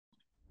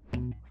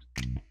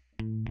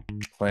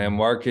Playing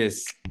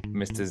Marcus,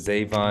 Mr.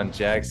 Zavon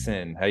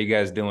Jackson. How you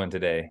guys doing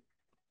today?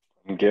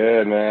 I'm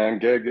good, man.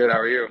 Good, good. How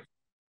are you?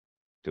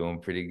 Doing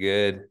pretty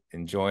good.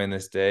 Enjoying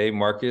this day.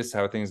 Marcus,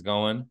 how are things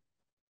going?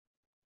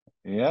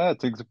 Yeah,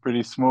 things are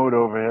pretty smooth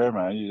over here,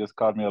 man. You just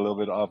caught me a little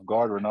bit off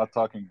guard. We're not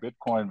talking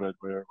Bitcoin, but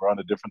we're on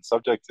a different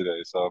subject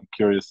today. So I'm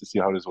curious to see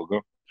how this will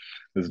go.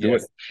 Let's do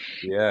it.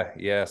 Yes.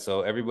 Yeah.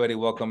 So everybody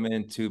welcome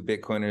into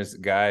Bitcoiner's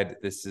Guide.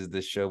 This is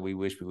the show we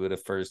wish we would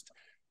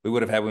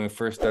have had when we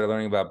first started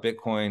learning about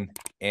Bitcoin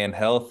and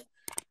health.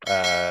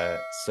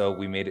 So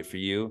we made it for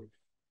you.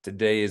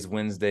 Today is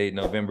Wednesday,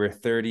 November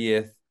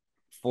 30th,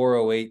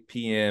 4:08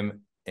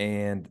 p.m.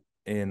 and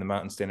in the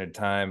Mountain Standard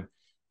Time.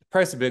 The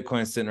price of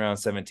Bitcoin is sitting around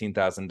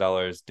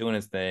 $17,000, doing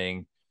its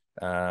thing.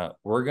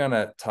 We're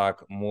gonna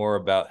talk more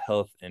about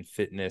health and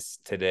fitness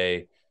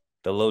today,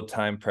 the low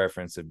time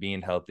preference of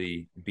being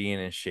healthy, being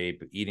in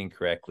shape, eating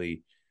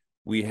correctly.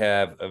 We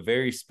have a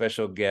very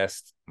special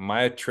guest,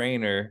 my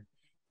trainer,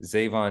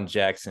 Zavon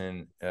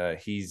Jackson.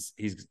 He's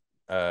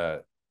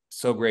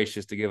so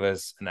gracious to give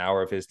us an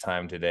hour of his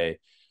time today.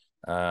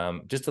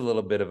 Just a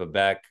little bit of a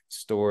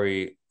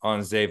backstory on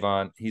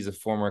Zavon. He's a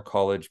former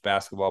college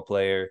basketball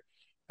player.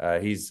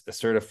 He's a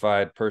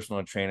certified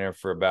personal trainer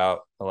for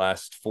about the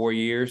last 4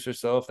 years or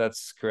so, if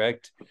that's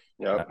correct.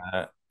 Yep.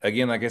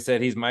 Again, like I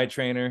said, he's my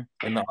trainer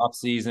in the off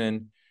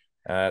season.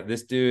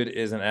 This dude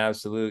is an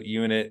absolute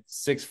unit,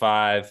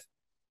 6'5",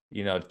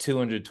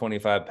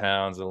 225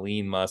 pounds of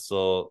lean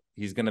muscle.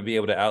 He's going to be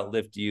able to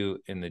outlift you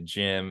in the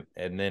gym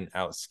and then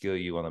outskill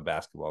you on the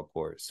basketball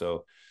court.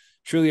 So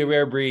truly a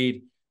rare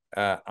breed.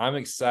 I'm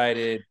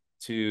excited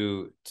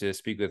to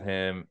speak with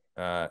him.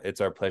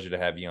 It's our pleasure to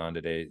have you on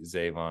today,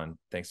 Zavon.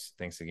 Thanks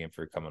again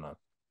for coming on.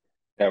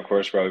 Yeah, of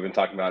course, bro. We've been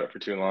talking about it for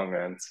too long,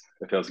 man.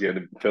 It feels good.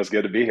 It feels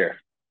good to be here.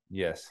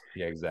 Yes,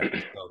 yeah,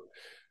 exactly.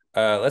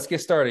 So let's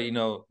get started.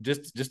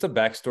 Just a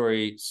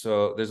backstory.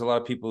 So there's a lot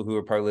of people who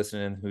are probably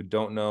listening who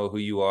don't know who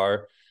you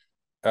are.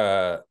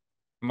 Uh,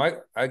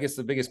 I guess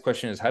the biggest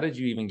question is, how did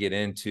you even get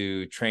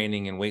into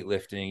training and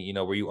weightlifting?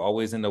 Were you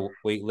always into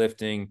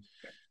weightlifting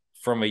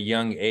from a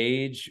young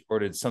age, or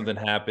did something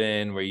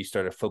happen where you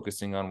started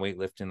focusing on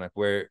weightlifting? Like,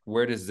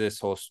 where does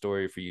this whole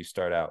story for you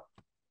start out?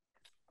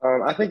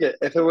 I think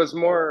if it was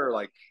more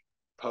like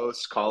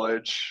post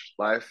college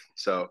life,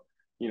 so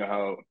you know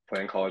how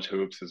playing college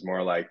hoops is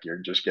more like you're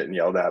just getting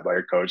yelled at by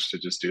your coach to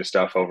just do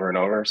stuff over and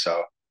over.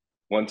 So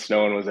once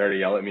no one was there to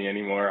yell at me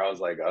anymore, I was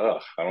like, oh,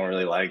 I don't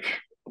really like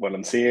what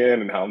I'm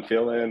seeing and how I'm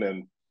feeling,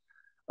 and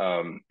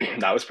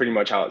that was pretty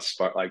much how it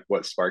sparked, like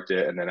what sparked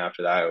it. And then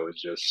after that, it was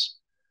just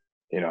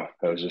it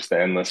was just the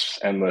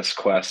endless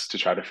quest to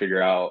try to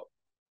figure out,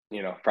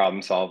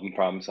 problem solve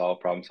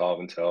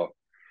until,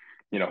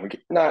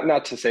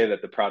 not to say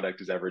that the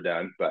product is ever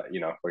done, but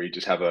where you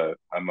just have a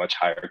much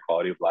higher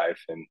quality of life,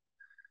 and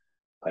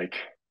like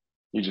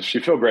you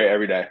feel great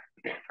every day,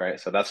 right?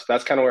 So that's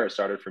kind of where it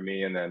started for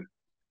me, and then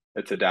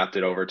it's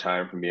adapted over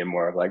time from being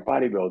more of like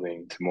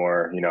bodybuilding to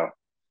more,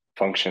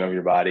 function of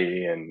your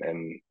body,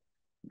 and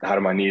how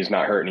do my knees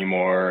not hurt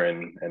anymore,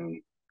 and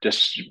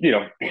just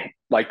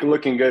like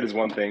looking good is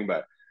one thing,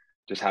 but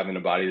just having a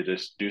body to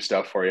just do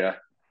stuff for you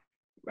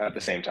at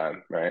the same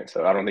time, right?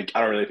 So I don't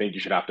really think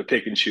you should have to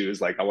pick and choose.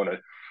 Like I want to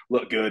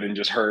look good and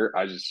just hurt.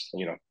 I just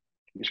you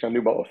just gotta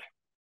do both.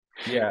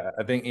 Yeah,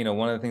 I think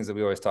one of the things that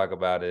we always talk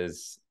about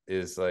is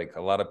like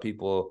a lot of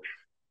people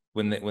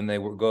when they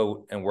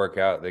go and work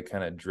out, they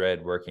kind of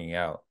dread working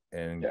out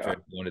and Yeah, dread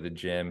going to the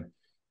gym.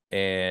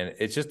 And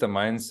it's just a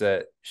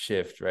mindset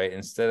shift, right?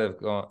 Instead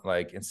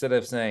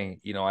of saying,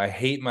 I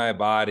hate my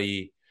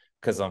body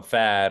because I'm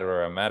fat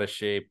or I'm out of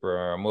shape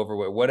or I'm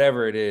overweight,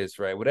 whatever it is,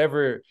 right?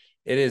 Whatever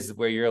it is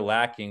where you're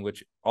lacking,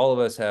 which all of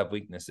us have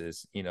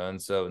weaknesses, and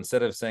so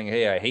instead of saying,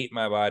 hey, I hate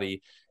my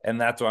body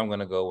and that's why I'm going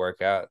to go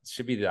work out, it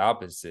should be the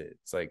opposite.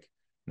 It's like,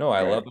 no,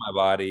 I right, love my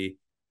body.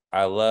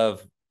 I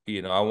love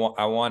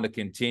I want to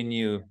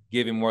continue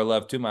giving more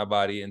love to my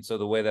body, and so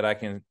the way that I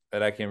can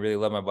really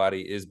love my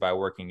body is by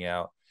working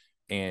out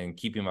and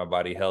keeping my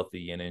body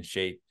healthy and in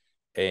shape.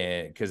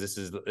 And because this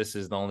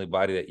is the only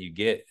body that you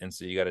get, and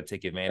so you got to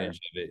take right. advantage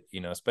of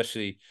it,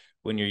 especially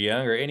when you're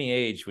young or any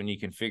age, when you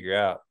can figure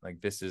out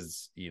like this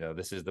is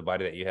the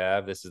body that you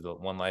have, this is the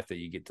one life that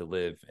you get to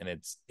live, and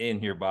it's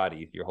in your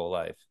body your whole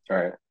life.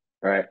 Right.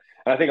 Right.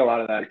 And I think a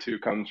lot of that too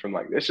comes from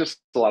like it's just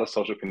a lot of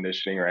social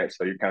conditioning, right?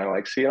 So you kind of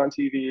like see it on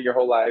TV your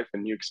whole life,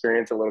 and you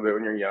experience a little bit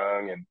when you're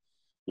young, and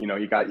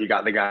you got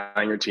the guy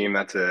on your team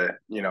that's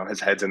his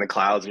head's in the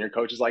clouds, and your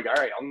coach is like, all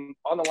right,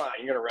 on the line,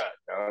 you're gonna run.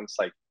 And it's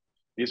like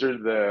these are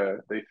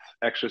the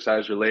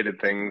exercise related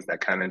things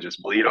that kind of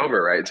just bleed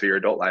over right into your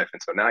adult life,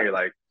 and so now you're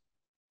like,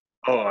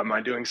 oh, am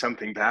I doing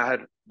something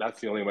bad?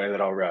 That's the only way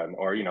that I'll run,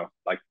 or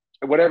like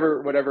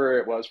whatever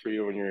it was for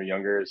you when you were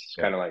younger, it's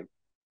Yeah. kind of like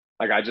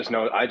I just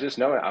know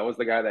it. I was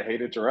the guy that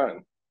hated to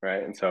run,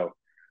 right? And so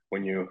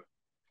when you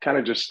kind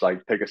of just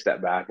like take a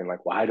step back and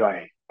like, why do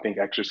I think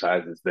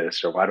exercise is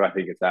this, or why do I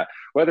think it's that?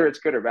 Whether it's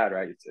good or bad,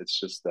 right? It's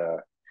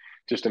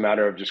just a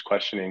matter of just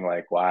questioning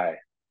like why.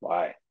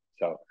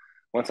 So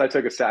once I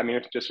took a step, I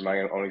mean, just from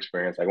my own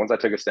experience, like once I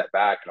took a step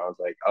back and I was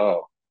like,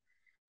 oh,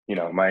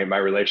 my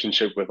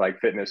relationship with like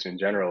fitness in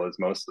general is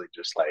mostly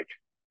just like,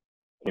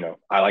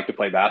 I like to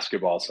play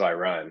basketball, so I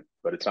run,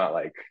 but it's not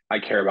like I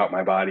care about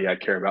my body, I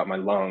care about my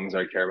lungs,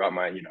 I care about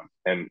my,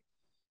 and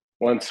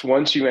once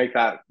you make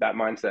that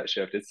mindset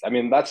shift, it's, I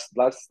mean, that's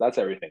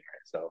everything,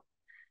 right? So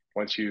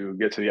once you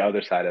get to the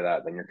other side of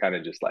that, then you're kind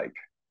of just like,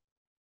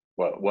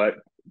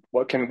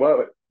 what's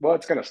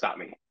gonna stop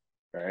me,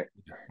 right?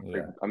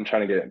 Yeah. I'm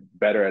trying to get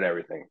better at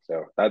everything.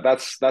 So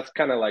that's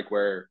kind of like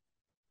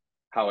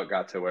how it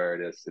got to where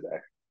it is today.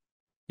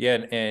 Yeah,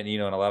 and and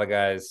a lot of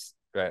guys,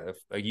 right?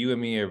 Like you and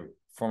me are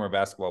former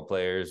basketball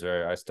players,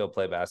 or I still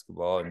play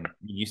basketball, and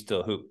you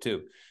still hoop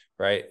too,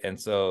 right? And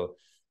so,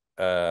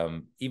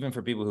 even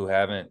for people who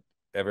haven't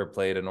ever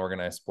played an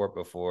organized sport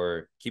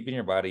before, keeping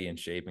your body in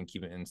shape and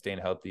keeping and staying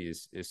healthy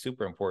is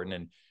super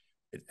important.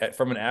 And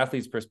from an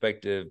athlete's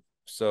perspective,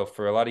 so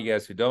for a lot of you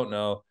guys who don't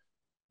know,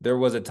 there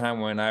was a time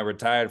when I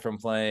retired from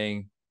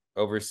playing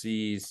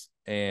overseas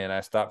and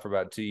I stopped for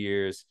about 2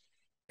 years.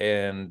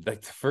 And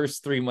like the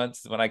first 3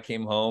 months when I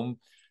came home,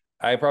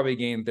 I probably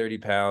gained 30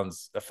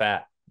 pounds of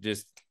fat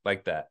just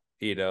like that,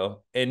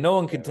 and no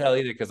one could tell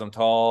either because I'm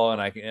tall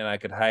and I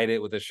could hide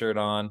it with a shirt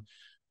on.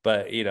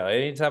 But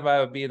anytime I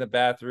would be in the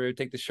bathroom,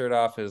 take the shirt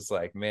off, is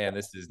like, man,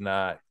 this is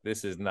not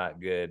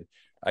good.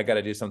 I got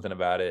to do something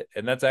about it.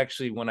 And that's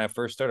actually when I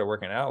first started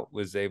working out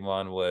with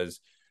Zavon.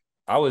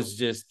 I was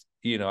just,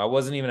 I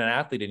wasn't even an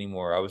athlete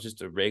anymore. I was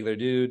just a regular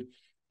dude.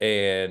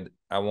 And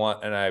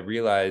I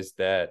realized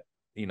that,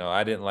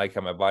 I didn't like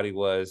how my body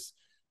was.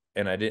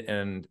 And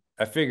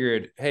I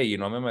figured, hey,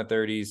 I'm in my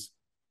 30s.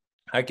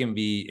 I can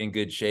be in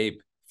good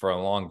shape for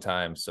a long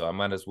time. So I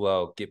might as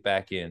well get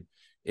back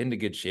into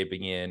good shape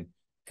again.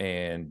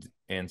 And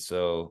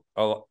so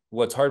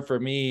what's hard for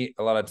me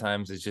a lot of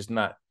times is just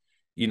not,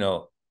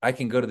 I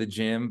can go to the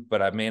gym,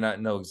 but I may not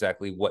know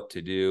exactly what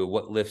to do,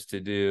 what lifts to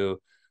do,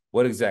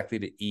 what exactly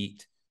to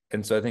eat.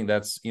 And so I think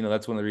that's one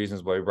of the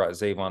reasons why we brought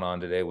Zavon on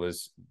today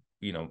was,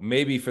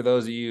 maybe for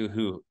those of you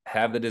who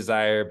have the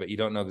desire, but you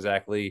don't know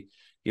exactly,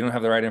 you don't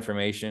have the right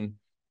information.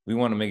 We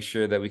want to make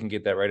sure that we can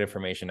get that right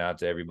information out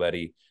to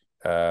everybody,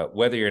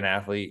 whether you're an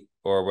athlete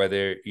or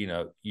whether,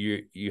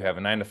 you have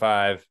a 9 to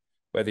 5,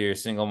 whether you're a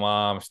single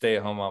mom, stay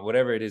at home mom,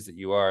 whatever it is that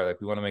you are. Like,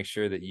 we want to make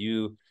sure that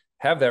you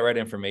have that right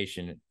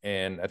information.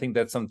 And I think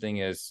that's something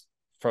is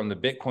from the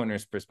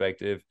Bitcoiners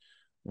perspective,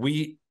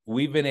 we've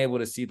been able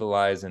to see the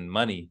lies in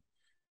money.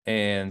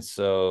 And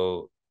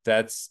so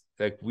that's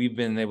like, we've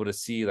been able to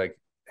see like,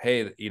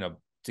 hey,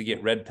 to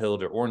get red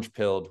pilled or orange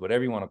pilled,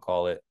 whatever you want to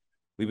call it,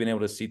 we've been able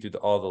to see through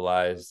all the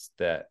lies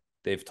that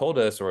they've told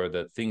us or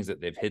the things that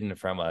they've hidden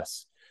from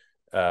us.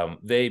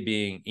 They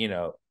being,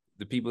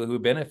 the people who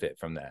benefit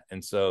from that.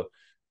 And so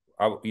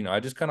I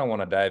just kind of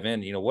want to dive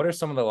in, what are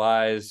some of the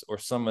lies or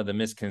some of the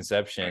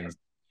misconceptions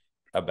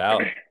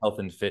about health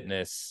and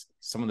fitness,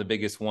 some of the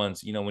biggest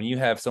ones, when you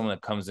have someone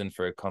that comes in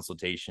for a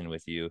consultation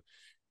with you,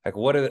 like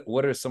what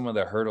are some of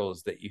the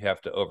hurdles that you have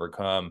to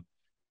overcome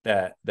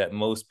that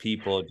most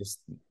people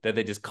that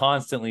they just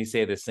constantly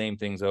say the same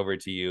things over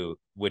to you,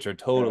 which are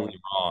totally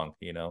wrong.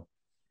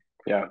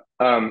 Yeah.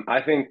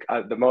 I think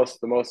the most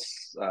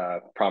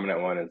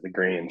prominent one is the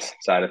greens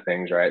side of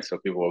things, right? So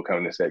people will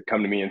come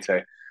to me and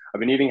say, I've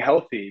been eating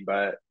healthy,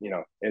 but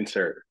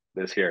insert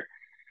this here.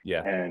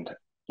 Yeah. And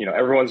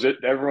everyone's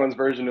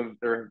version of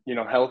their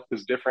health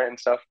is different and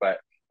stuff. But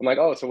I'm like,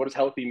 oh, so what does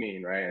healthy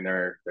mean, right? And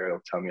they'll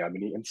tell me I've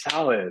been eating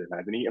salad and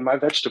I've been eating my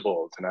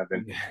vegetables and I've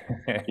been,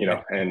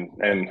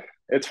 and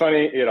it's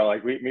funny,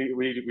 like we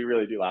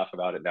really do laugh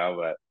about it now,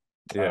 but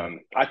Yeah.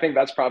 I think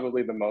that's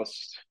probably the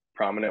most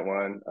prominent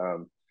one.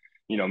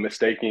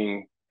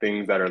 Mistaking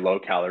things that are low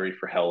calorie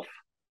for health.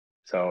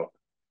 So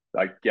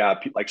like, yeah,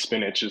 like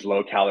spinach is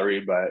low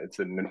calorie, but it's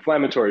an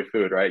inflammatory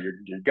food, right?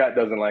 Your gut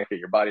doesn't like it,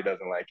 your body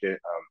doesn't like it,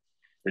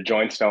 your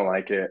joints don't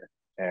like it,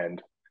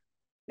 and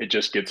it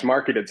just gets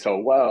marketed so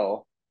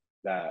well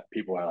that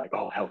people are like,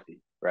 oh,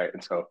 healthy, right?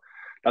 And so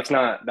that's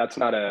not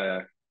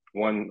a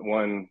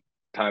one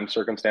time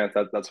circumstance.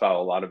 That's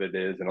how a lot of it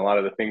is, and a lot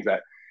of the things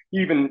that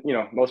even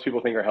most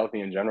people think are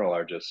healthy in general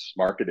are just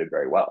marketed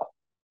very well,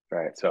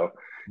 right? So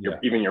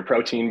even your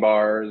protein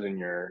bars and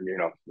your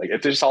like,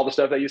 it's just all the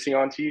stuff that you see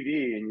on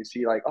TV, and you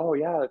see like, oh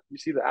yeah, you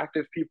see the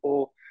active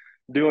people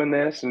doing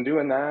this and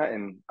doing that,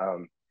 and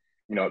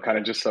it kind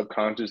of just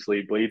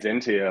subconsciously bleeds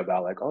into you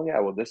about like, oh yeah,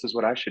 well, this is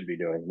what I should be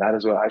doing, that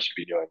is what I should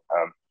be doing.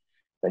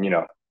 And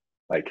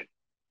like,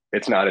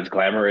 it's not as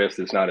glamorous,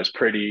 it's not as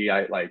pretty.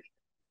 I like,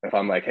 if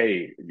I'm like,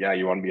 hey, yeah,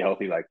 you want to be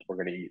healthy, like, we're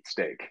gonna eat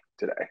steak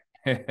today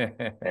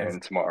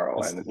and tomorrow,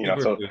 and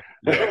so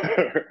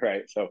yeah.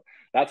 right. So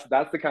that's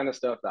the kind of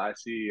stuff that I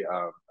see,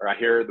 or I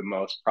hear the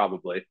most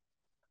probably.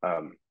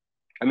 And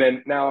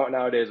then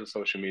nowadays with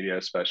social media,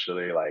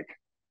 especially, like,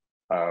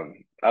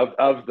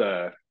 of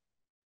the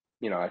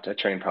I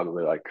train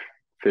probably like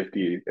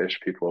 50-ish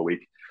people a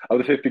week. Of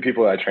the 50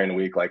 people that I train a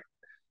week, like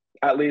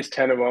at least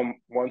 10 of them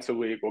once a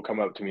week will come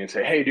up to me and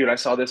say, hey dude, I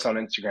saw this on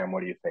Instagram,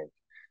 what do you think?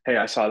 Hey,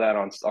 I saw that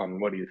on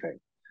what do you think?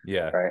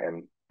 Yeah. Right.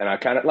 And I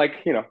kind of like,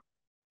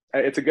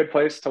 it's a good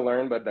place to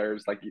learn, but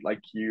there's like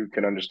you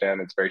can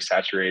understand, it's very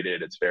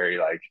saturated. It's very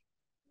like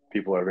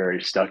people are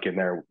very stuck in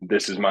their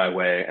this is my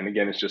way. And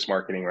again, it's just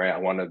marketing, right? I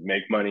want to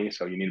make money,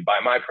 so you need to buy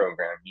my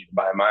program, you need to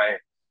buy my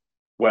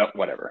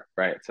whatever,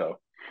 right? So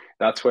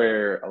that's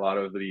where a lot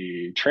of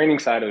the training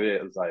side of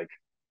it is like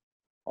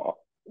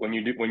when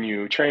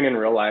you train in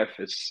real life,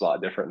 it's a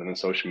lot different than the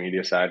social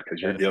media side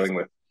because you're Yes. dealing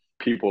with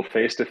people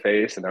face to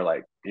face, and they're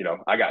like,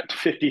 I got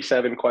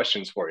 57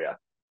 questions for you,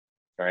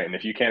 right? And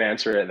if you can't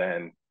answer it,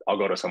 then I'll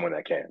go to someone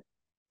that can,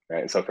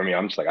 right? And so for me,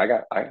 I'm just like,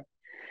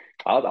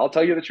 I'll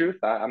tell you the truth.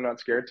 I'm not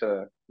scared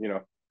to,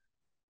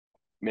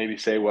 maybe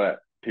say what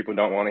people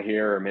don't want to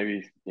hear, or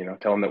maybe,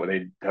 tell them that what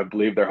they have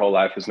believed their whole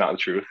life is not the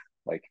truth.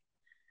 Like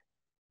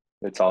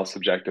it's all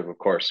subjective, of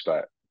course,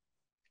 but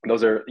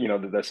those are,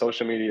 the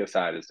social media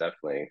side is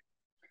definitely,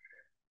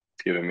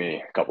 it's giving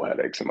me a couple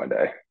headaches in my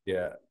day.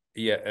 Yeah.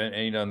 Yeah.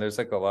 And there's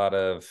like a lot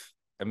of,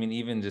 I mean,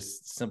 even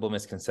just simple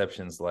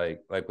misconceptions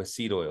like with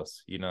seed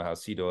oils, how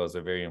seed oils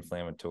are very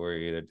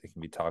inflammatory, they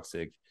can be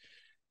toxic.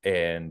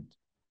 And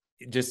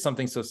just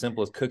something so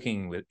simple as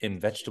cooking in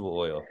vegetable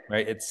oil,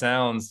 right? It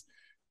sounds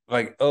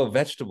like, oh,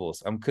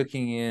 vegetables, I'm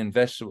cooking in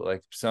vegetable.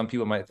 Like some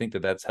people might think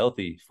that that's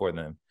healthy for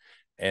them.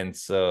 And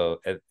so,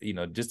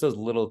 just those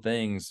little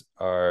things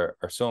are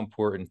so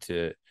important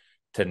to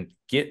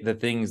get the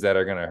things that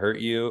are going to hurt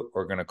you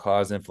or going to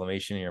cause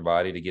inflammation in your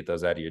body, to get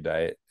those out of your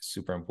diet.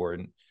 Super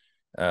important.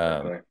 um,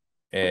 Definitely.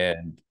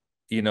 and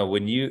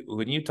when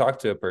you talk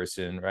to a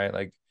person, right,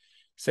 like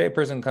say a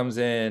person comes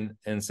in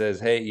and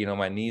says, hey,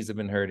 my knees have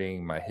been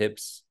hurting, my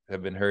hips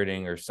have been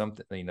hurting, or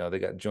something, they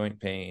got joint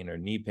pain or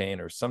knee pain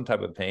or some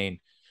type of pain.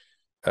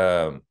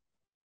 um,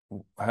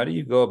 how do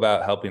you go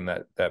about helping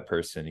that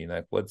person?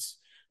 Like what's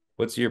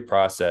your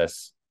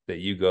process that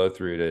you go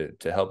through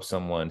to help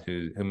someone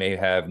who may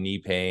have knee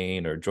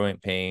pain or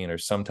joint pain or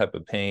some type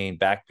of pain,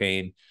 back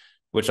pain,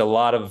 which a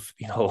lot of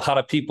a lot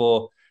of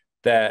people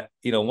that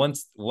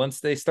once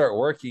they start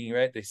working,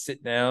 right, they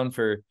sit down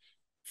for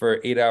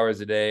 8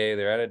 hours a day,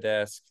 they're at a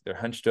desk, they're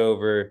hunched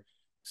over.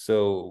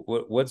 So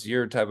what's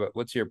your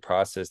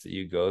process that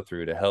you go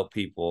through to help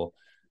people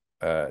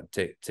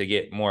to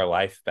get more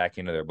life back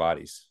into their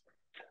bodies?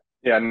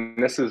 Yeah,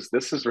 and this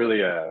is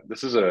really a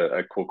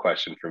cool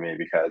question for me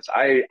because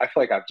I feel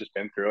like I've just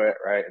been through it,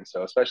 right? And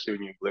so especially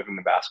when you live in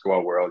the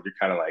basketball world, you're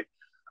kind of like,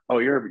 oh,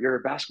 you're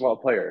a basketball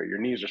player, your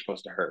knees are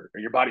supposed to hurt,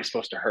 or your body's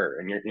supposed to hurt,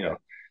 and Yeah.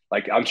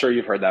 like I'm sure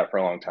you've heard that for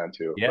a long time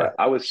too. Yeah. But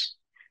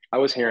I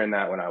was hearing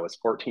that when I was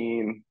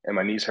 14 and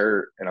my knees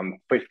hurt, and I'm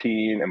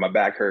 15 and my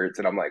back hurts,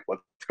 and I'm like,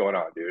 what's going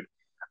on, dude?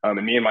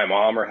 And me and my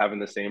mom are having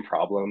the same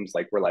problems.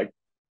 Like we're like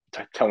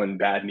telling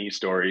bad knee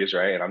stories,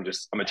 right? And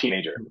I'm a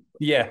teenager,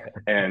 Yeah.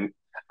 and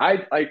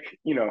I like,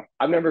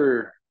 I've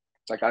never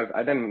like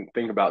I didn't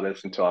think about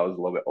this until I was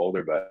a little bit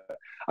older, but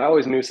I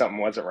always knew something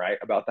wasn't right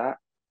about that.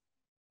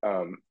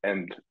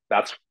 And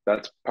that's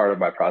part of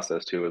my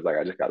process too, is like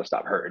I just gotta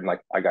stop hurting.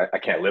 Like I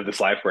can't live this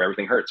life where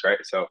everything hurts, right?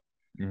 So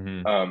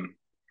Mm-hmm. um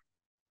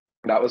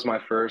that was my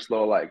first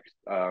little like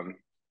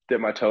dip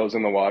my toes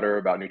in the water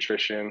about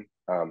nutrition.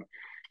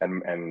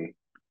 And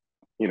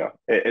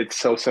it's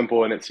so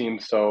simple and it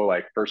seems so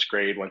like first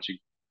grade once you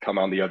come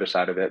on the other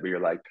side of it, but you're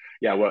like,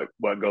 yeah,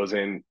 what goes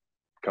in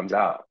comes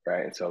out,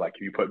 right? And so like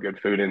if you put good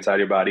food inside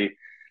your body,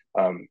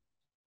 um,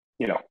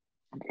 you know,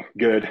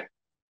 good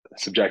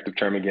subjective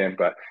term again,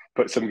 but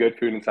put some good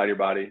food inside your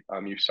body,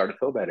 you start to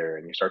feel better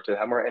and you start to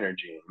have more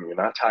energy and you're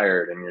not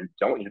tired and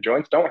your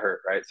joints don't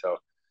hurt, right? So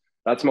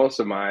that's most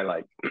of my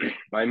like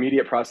my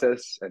immediate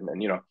process. And then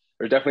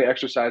there's definitely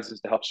exercises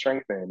to help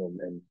strengthen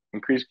and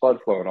increase blood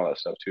flow and all that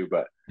stuff too.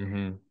 But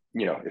Mm-hmm.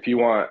 if you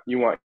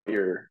want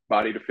your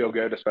body to feel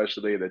good,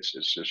 especially that's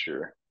just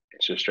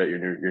it's just straight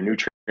your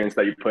nutrients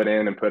that you put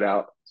in and put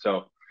out.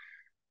 So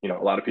a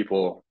lot of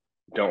people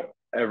don't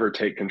ever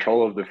take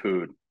control of the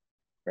food,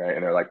 right?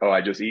 And they're like, oh,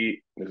 I just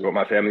eat, this is what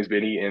my family's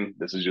been eating,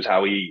 this is just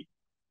how we eat,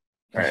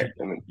 right?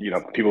 And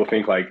people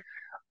think like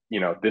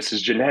this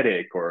is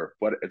genetic or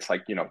what. It's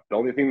like the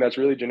only thing that's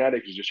really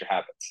genetic is just your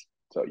habits.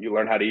 So you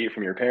learn how to eat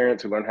from your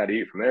parents, who learn how to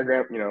eat from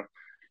their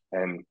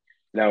and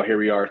now here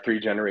we are 3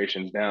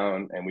 generations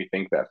down, and we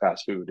think that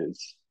fast food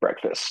is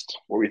breakfast,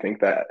 or we think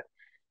that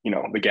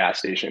the gas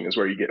station is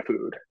where you get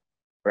food,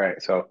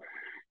 right? So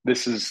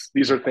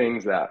these are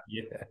things that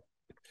Yeah.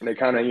 they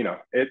kind of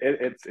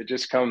it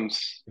just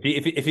comes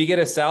If you get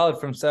a salad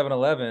from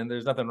 7-Eleven,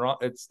 there's nothing wrong.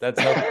 That's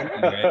healthy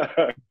eating,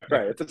 right?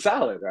 right. It's a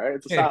salad, right?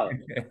 It's a salad.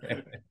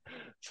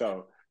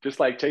 So just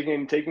like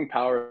taking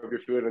power of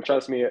your food, and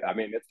trust me, I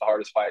mean it's the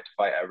hardest fight to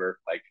fight ever.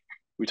 Like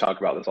we talk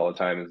about this all the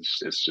time.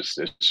 It's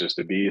just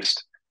a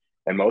beast,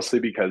 and mostly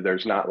because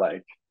there's not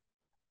like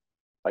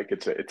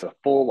it's a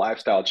full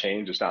lifestyle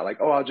change. It's not like,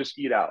 oh, I'll just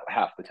eat out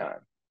half the time,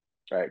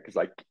 right? Because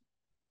like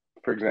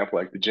for example,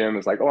 like the gym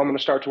is like, oh, I'm going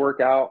to start to work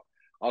out.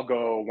 I'll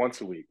go once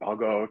a week. I'll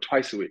go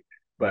twice a week,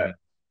 but Mhm.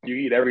 you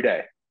eat every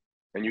day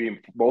and you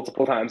eat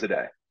multiple times a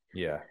day,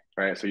 Yeah.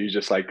 right? So you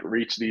just like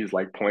reach these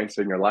like points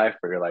in your life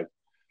where you're like,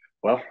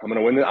 well, I'm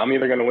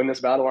either going to win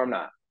this battle or I'm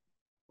not.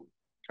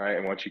 right?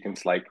 And once you can,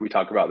 like, we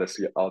talk about this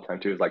all the time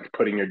too, is like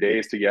putting your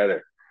days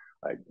together,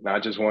 like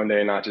not just one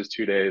day, not just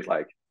 2 days,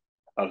 like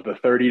of the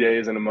 30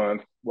 days in a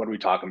month, what are we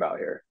talking about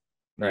here,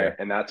 Yeah. right?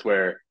 And that's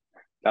where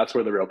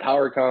the real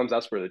power comes.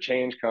 That's where the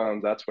change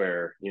comes. That's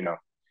where,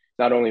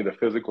 not only the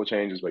physical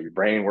changes, but your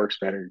brain works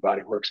better, your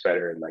body works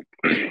better, and like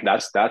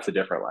that's a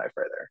different life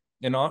right there.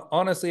 And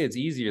honestly, it's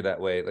easier that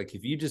way. Like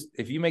if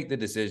you make the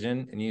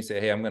decision and you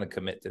say, "Hey, I'm going to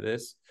commit to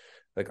this,"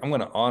 like I'm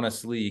going to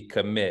honestly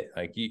commit.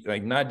 Like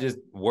like not just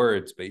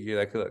words, but you're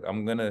like, "Look,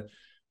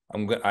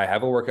 I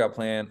have a workout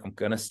plan. I'm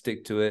going to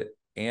stick to it,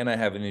 and I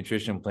have a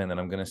nutrition plan that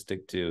I'm going to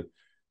stick to."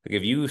 Like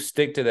if you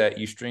stick to that,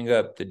 you string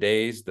up the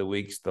days, the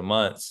weeks, the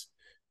months,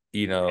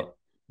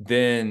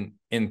 then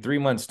in 3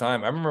 months'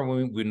 time, I remember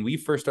when we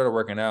first started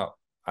working out.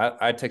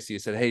 I texted you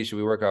and said, "Hey, should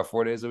we work out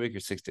 4 days a week or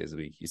 6 days a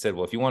week?" You said,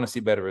 "Well, if you want to see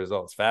better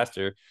results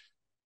faster,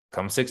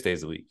 come 6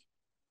 days a week."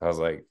 I was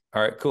like,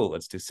 "All right, cool.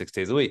 Let's do 6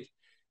 days a week."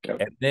 Yep.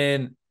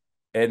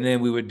 And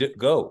then we would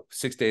go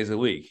 6 days a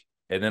week.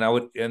 And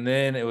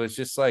then it was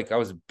just like I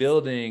was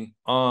building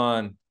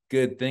on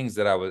good things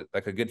that I was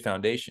like a good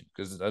foundation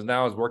because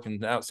now I was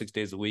working out 6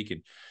 days a week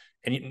and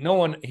no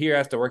one here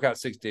has to work out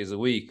 6 days a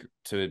week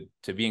to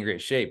be in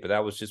great shape, but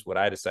that was just what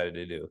I decided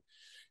to do.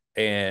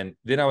 And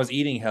then I was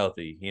eating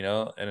healthy,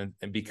 and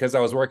because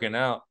I was working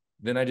out,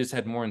 then I just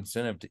had more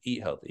incentive to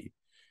eat healthy.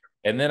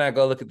 And then I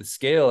go look at the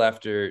scale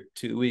after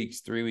 2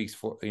 weeks, 3 weeks,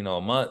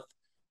 a month.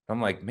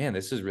 I'm like, man,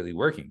 this is really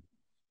working.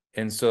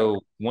 And Yep. so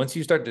once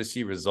you start to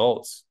see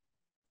results,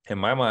 in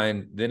my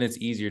mind, then it's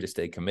easier to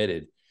stay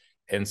committed.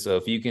 And so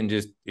if you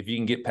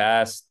can get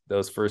past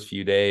those first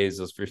few days,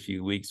 those first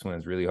few weeks when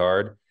it's really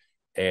hard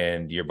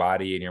and your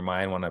body and your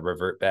mind want to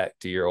revert back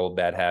to your old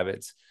bad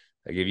habits,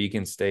 like if you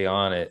can stay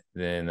on it,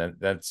 then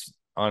that's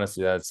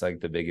honestly, that's like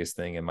the biggest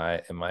thing in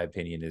my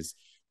opinion is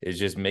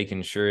just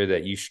making sure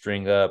that you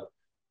string up,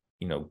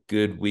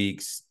 good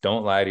weeks,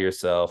 don't lie to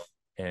yourself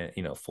and,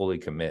 fully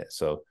commit.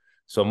 So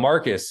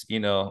Marcus,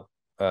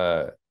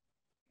 uh,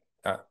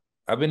 I,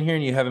 I've been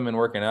hearing you haven't been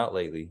working out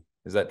lately.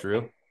 Is that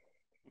true?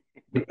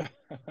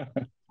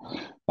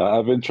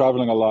 I've been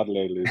traveling a lot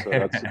lately, so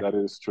that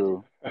is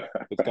true.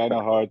 It's kind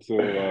of hard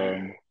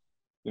to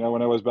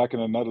when I was back in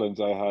the Netherlands,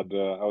 I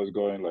was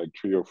going like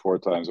 3 or 4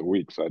 times a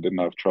week, so I didn't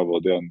have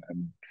trouble then.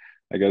 And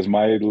I guess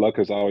my luck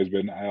has always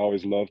been I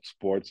always loved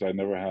sports. I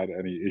never had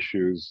any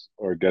issues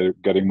or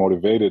getting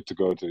motivated to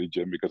go to the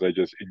gym because I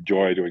just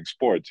enjoy doing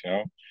sports.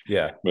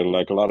 Yeah. But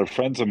like a lot of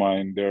friends of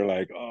mine, they're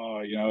like,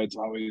 oh, it's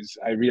always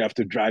I really have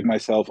to drag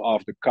myself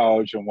off the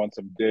couch, and once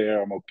I'm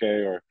there, I'm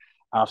okay. Or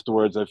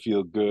afterwards, I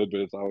feel good,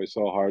 but it's always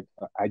so hard.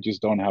 I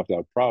just don't have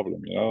that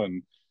problem.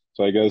 And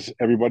so I guess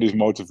everybody's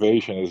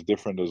motivation is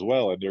different as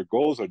well, and their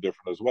goals are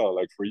different as well.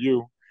 Like for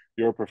you,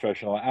 you're a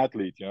professional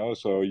athlete,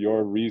 so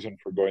your reason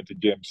for going to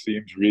gym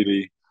seems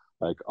really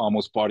like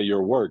almost part of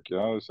your work.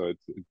 So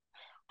it's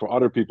for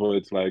other people,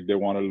 it's like they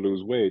want to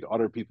lose weight.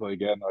 Other people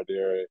again are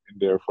there in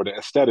there for the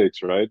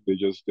aesthetics, right? They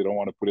don't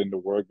want to put in the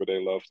work, but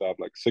they love to have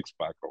like six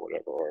pack or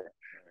whatever, or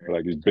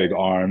like these big Right.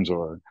 arms,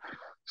 or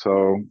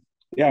so.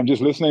 Yeah, I'm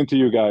just listening to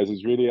you guys.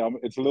 It's really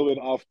it's a little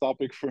bit off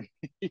topic for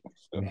me.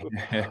 So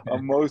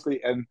I'm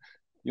mostly and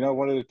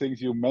one of the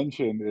things you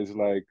mentioned is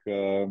like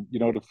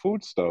the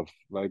food stuff,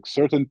 like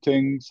certain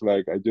things.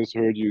 Like I just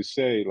heard you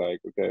say, like,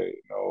 okay,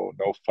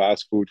 no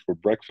fast food for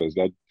breakfast.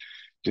 That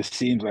just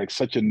seems like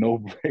such a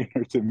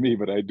no-brainer to me,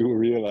 but I do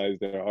realize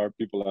there are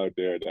people out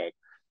there that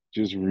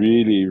just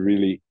really,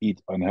 really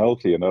eat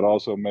unhealthy. And that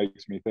also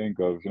makes me think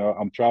of,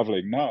 I'm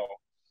traveling now,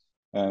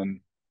 and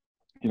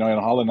in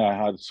Holland, I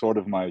had sort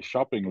of my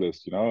shopping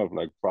list, of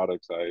like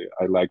products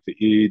I like to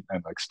eat,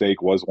 and like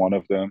steak was one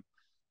of them.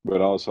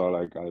 But also,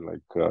 like I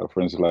like,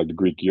 for instance, like the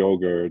Greek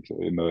yogurt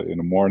in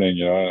the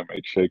morning, I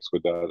make shakes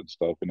with that and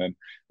stuff. And then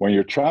when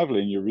you're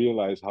traveling, you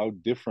realize how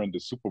different the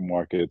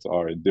supermarkets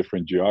are in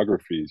different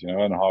geographies,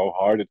 and how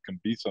hard it can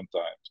be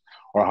sometimes,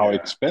 or how Yeah.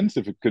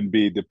 expensive it can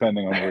be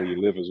depending on where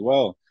you live as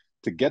well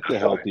to get the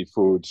Definitely. healthy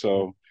food.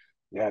 So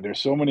yeah, there's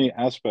so many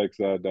aspects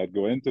that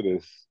go into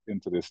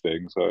this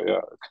thing. So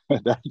yeah,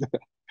 I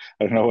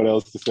don't know what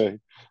else to say.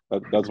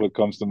 That's what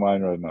comes to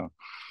mind right now.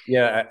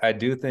 Yeah, I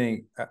do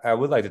think I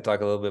would like to talk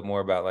a little bit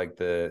more about like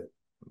the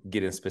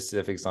getting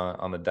specifics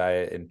on the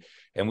diet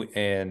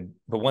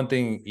but one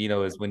thing,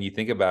 is when you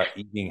think about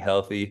eating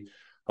healthy,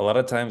 a lot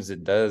of times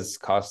it does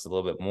cost a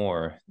little bit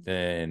more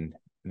than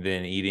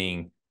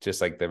eating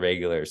just like the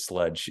regular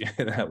sludge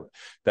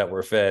that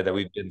we're fed, that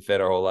we've been fed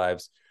our whole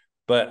lives.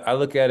 But I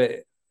look at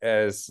it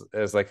as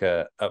like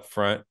a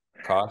upfront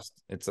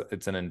cost.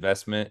 It's an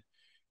investment,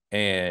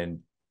 and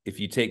if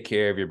you take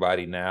care of your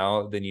body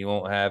now, then you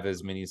won't have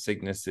as many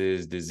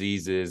sicknesses,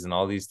 diseases, and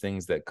all these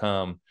things that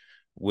come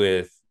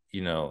with,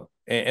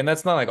 and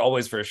that's not like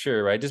always for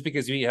sure, right? Just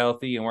because you eat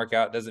healthy and work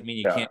out doesn't mean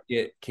you Yeah. can't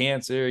get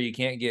cancer, you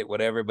can't get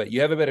whatever, but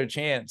you have a better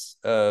chance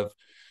of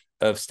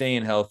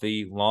staying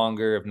healthy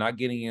longer, of not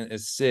getting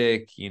as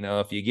sick.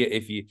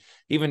 If you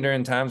even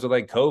during times of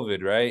like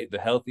COVID, right? The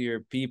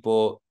healthier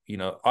people,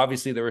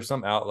 obviously there were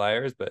some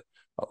outliers, but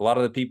a lot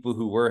of the people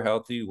who were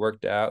healthy,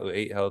 worked out, who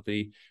ate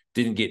healthy,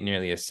 didn't get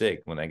nearly as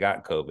sick when they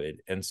got COVID.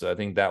 And so I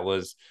think that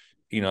was,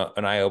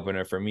 an eye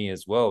opener for me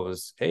as well,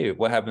 was, hey,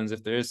 what happens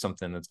if there is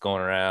something that's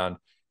going around,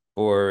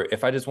 or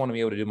if I just want to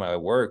be able to do my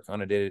work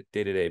on a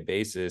day-to-day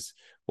basis?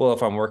 Well,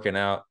 if I'm working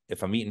out,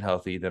 if I'm eating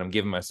healthy, then I'm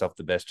giving myself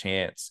the best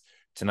chance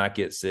to not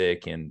get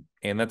sick. And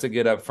that's a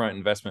good upfront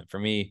investment for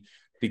me,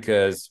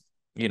 because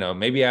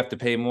maybe I have to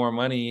pay more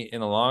money in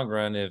the long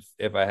run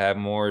if I have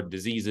more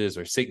diseases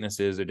or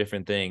sicknesses or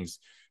different things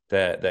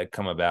that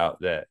come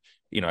about, that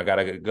I got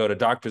to go to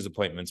doctor's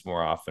appointments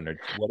more often, or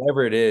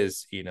whatever it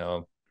is.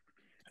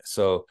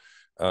 So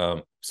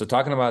so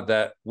talking about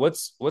that,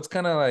 what's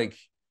kind of like,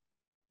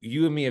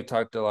 you and me have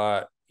talked a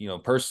lot,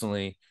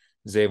 personally,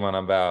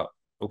 Zavon, about,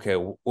 okay,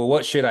 well,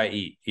 what should I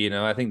eat?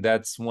 I think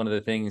that's one of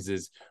the things,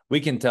 is we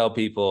can tell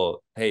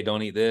people, hey,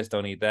 don't eat this,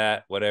 don't eat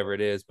that, whatever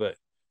it is. But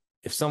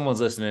if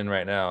someone's listening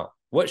right now,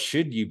 what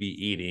should you be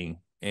eating?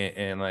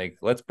 And like,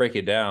 let's break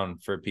it down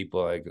for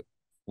people. Like,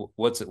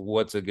 what's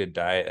a good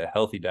diet, a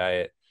healthy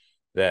diet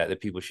that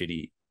people should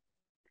eat?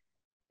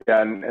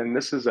 Yeah, and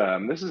this is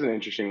an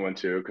interesting one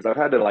too, because I've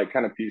had to like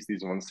kind of piece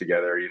these ones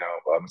together.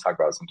 Talk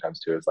about it sometimes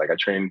too. It's like I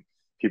train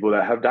people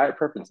that have diet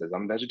preferences.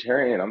 I'm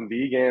vegetarian. I'm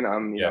vegan.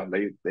 I'm Yeah.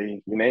 they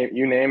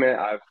you name it.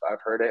 I've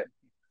heard it.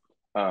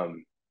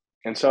 Um,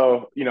 and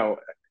so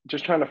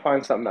just trying to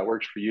find something that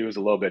works for you is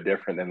a little bit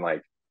different than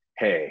like,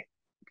 hey,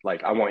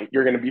 like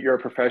you're a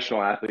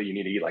professional athlete. You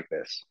need to eat like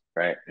this,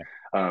 right?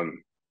 Yeah.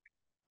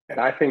 And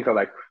I think that,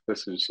 like,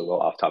 this is just a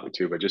little off topic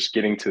too, but just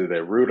getting to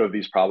the root of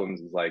these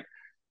problems is like,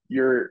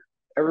 you're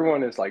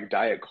everyone is like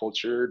diet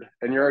cultured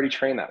and you're already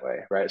trained that way,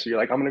 right? So you're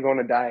like, I'm gonna go on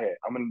a diet,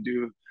 I'm gonna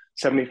do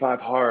 75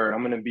 hard,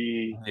 I'm gonna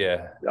be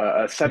Yeah.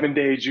 a 7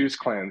 day juice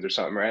cleanse or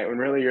something, right? When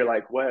really you're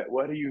like, what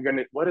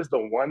is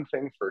the one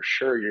thing for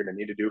sure you're gonna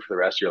need to do for the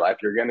rest of your life?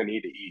 You're gonna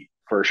need to eat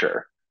for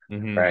sure,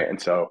 Mm-hmm. right?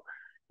 And so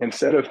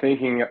instead of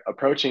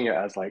approaching it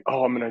as like,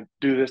 oh, I'm gonna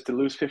do this to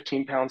lose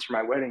 15 pounds for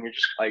my wedding, you're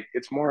just like,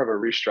 it's more of a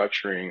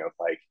restructuring of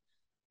like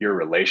your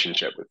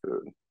relationship with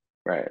food,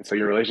 right? And so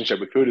your relationship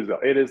with food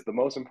is the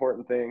most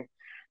important thing.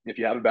 If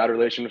you have a bad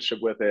relationship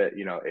with it,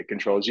 it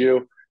controls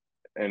you,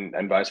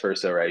 and vice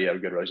versa, right? You have a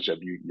good relationship,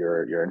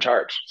 you're in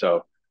charge.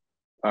 So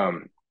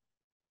um,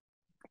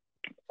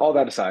 all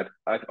that aside,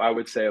 I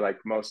would say like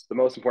the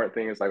most important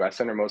thing is, like, I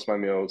center most of my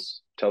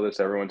meals. Tell this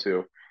to everyone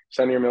too.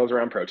 Center your meals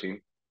around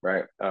protein,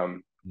 right?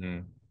 Mm-hmm.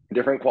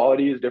 Different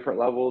qualities, different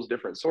levels,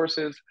 different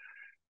sources.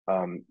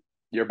 Um,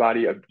 your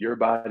body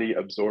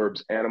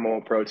absorbs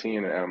animal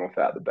protein and animal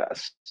fat the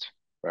best,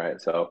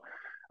 right? So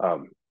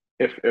um,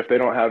 if they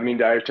don't have any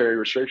dietary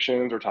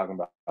restrictions, we're talking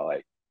about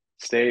like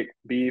steak,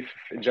 beef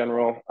in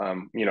general.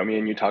 Me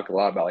and you talk a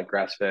lot about like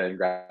grass fed and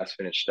grass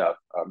finished stuff.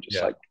 Just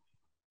Yeah. like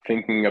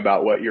thinking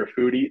about what your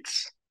food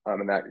eats,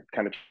 and that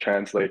kind of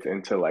translates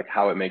into like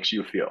how it makes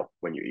you feel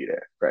when you eat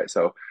it, right?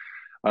 So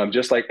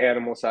just like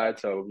animal side,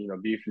 so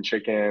beef and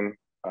chicken,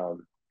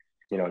 um,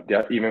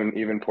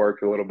 even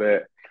pork a little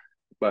bit,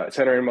 but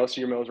centering most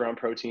of your meals around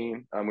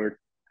protein.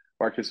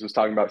 Marcus was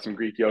talking about some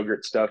Greek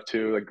yogurt stuff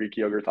too. Like, Greek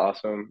yogurt's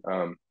awesome,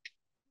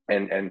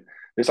 and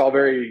it's all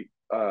very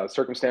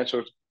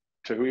circumstantial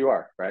to who you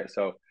are, right?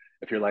 So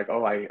if you're like,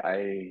 oh,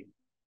 I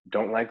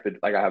don't like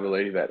I have a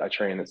lady that I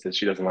train that says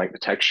she doesn't like the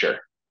texture,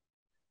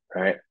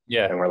 right?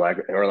 Yeah. And we're like,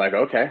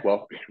 okay,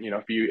 well,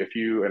 if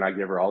you and I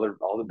give her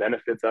all the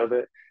benefits of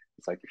it.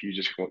 It's like, if you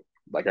just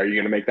like, are you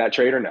going to make that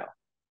trade or no,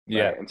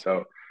 Yeah. right? And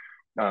so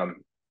um,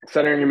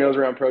 centering your meals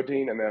around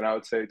protein, and then I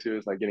would say too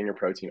is like getting your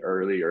protein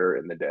earlier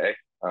in the day.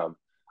 A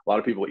lot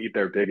of people eat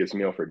their biggest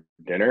meal for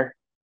dinner,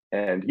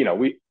 and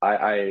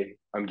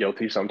I'm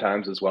guilty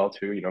sometimes as well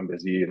too. I'm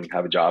busy and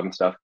have a job and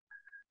stuff,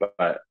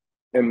 but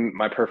in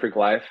my perfect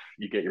life,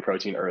 you get your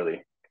protein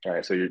early. All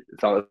right, so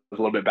it's a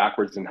little bit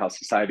backwards in how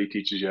society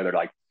teaches you. They're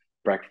like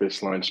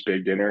breakfast, lunch,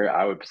 big dinner.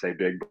 I would say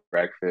big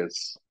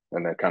breakfast,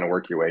 and then kind of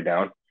work your way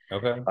down.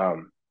 Okay.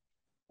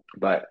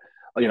 But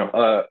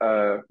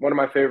one of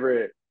my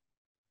favorite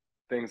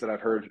things that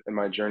I've heard in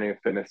my journey of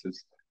fitness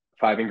is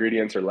 5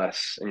 ingredients or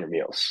less in your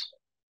meals,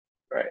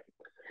 right?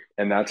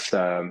 And that's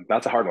a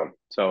hard one.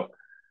 So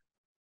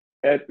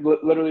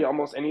literally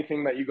almost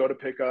anything that you go to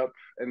pick up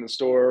in the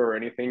store or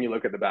anything, you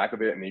look at the back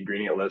of it and the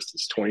ingredient list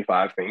is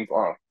 25 things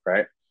long,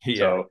 right?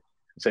 Yeah.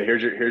 So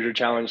here's your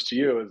challenge to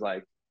you is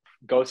like,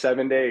 go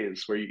 7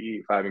 days where you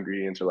eat 5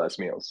 ingredients or less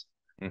meals.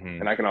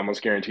 Mm-hmm. And I can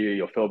almost guarantee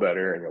you'll feel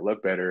better and you'll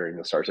look better and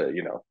you'll start to,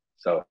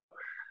 so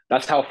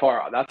that's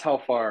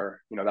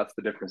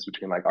the difference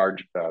between like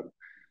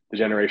the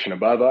generation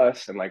above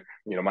us and like,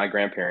 my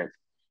grandparents.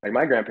 Like,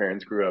 my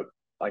grandparents grew up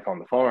like on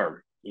the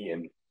farm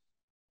eating,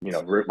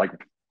 like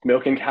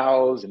milking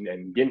cows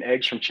and getting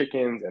eggs from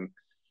chickens. And,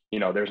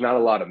 there's not a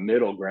lot of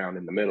middle ground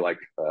in the middle, like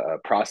a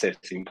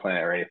processing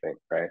plant or anything.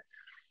 Right.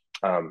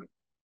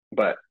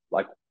 But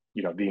like,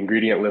 the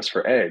ingredient list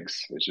for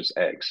eggs is just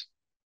eggs,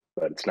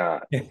 but it's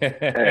not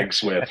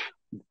eggs with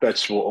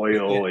vegetable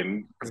oil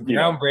and, It's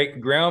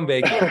ground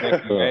bacon,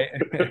 right?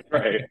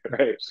 right.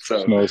 There's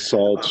So no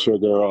salt,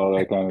 sugar, all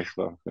that kind of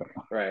stuff. Yeah.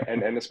 right,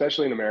 and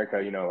especially in America,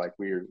 like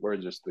we're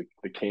just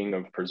the king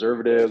of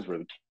preservatives. We're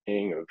the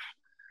king of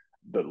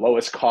the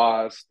lowest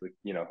cost,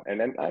 you know. And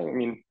then I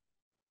mean,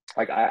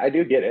 like I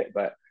do get it,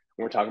 but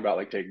when we're talking about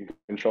like taking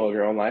control of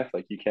your own life,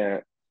 like you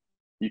can't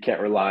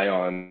rely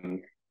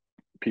on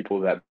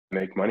people that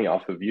make money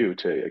off of you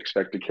to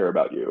expect to care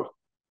about you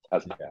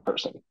as a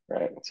person,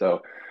 right?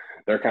 So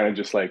they're kind of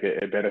just like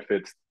it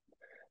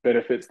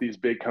benefits these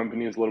big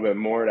companies a little bit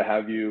more to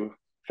have you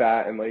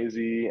fat and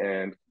lazy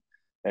and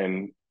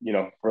you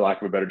know, for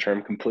lack of a better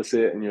term,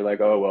 complicit. And you're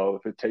like, oh well,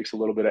 if it takes a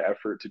little bit of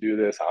effort to do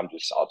this, I'll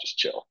just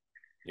chill.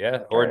 Yeah,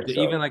 or Right.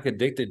 even So like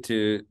addicted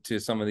to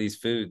some of these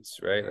foods,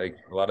 right? Like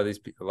a lot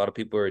of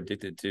people are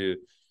addicted to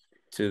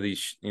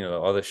these, you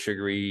know, all the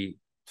sugary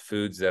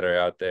foods that are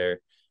out there,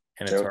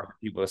 and it's yep. hard for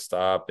people to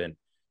stop.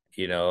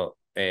 You know,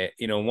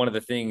 one of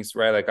the things,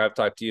 right? Like I've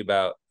talked to you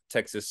about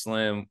Texas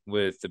Slim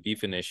with the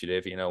beef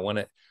initiative. You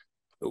know,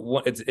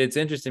 it's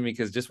interesting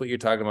because just what you're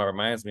talking about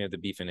reminds me of the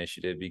beef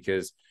initiative,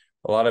 because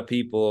a lot of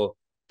people,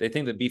 they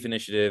think the beef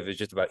initiative is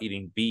just about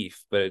eating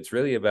beef, but it's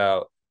really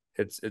about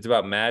it's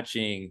about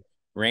matching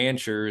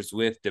ranchers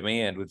with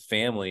demand, with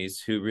families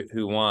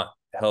who want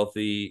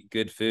healthy,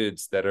 good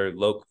foods that are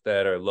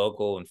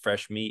local and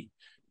fresh meat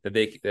that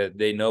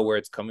they know where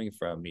it's coming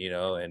from, you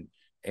know.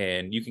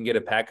 And you can get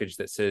a package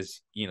that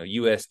says, you know,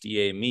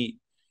 USDA meat,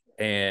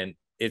 and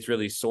it's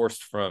really sourced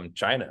from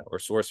China or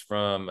sourced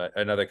from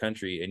another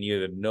country, and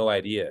you have no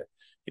idea,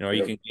 you know. Or you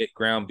Yep. can get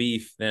ground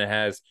beef, then it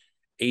has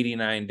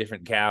 89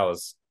 different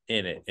cows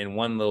in it in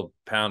one little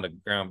pound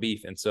of ground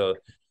beef. And so,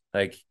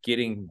 like,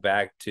 getting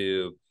back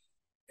to,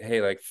 hey,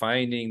 like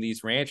finding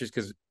these ranchers,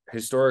 because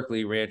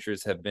historically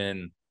ranchers have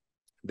been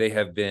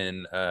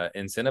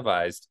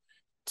incentivized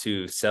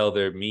to sell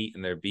their meat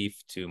and their beef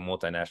to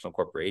multinational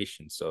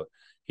corporations. So,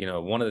 you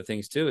know, one of the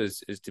things too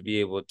is to be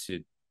able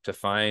to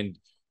find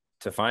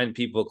to find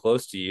people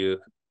close to you,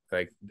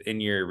 like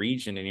in your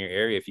region, in your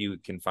area. If you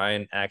can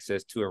find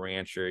access to a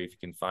rancher, if you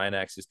can find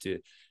access to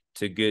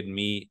good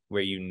meat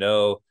where, you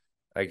know,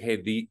 like,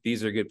 hey,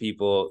 these are good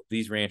people,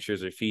 these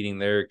ranchers are feeding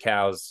their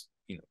cows,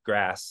 you know,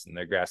 grass, and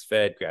they're grass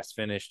fed, grass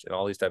finished, and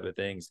all these type of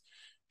things,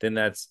 then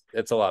that's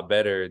a lot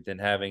better than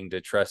having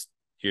to trust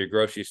your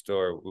grocery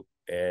store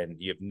and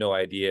you have no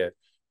idea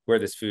where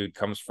this food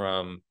comes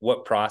from,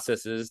 what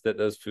processes that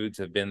those foods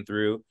have been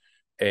through,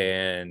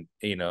 and,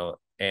 you know,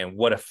 and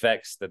what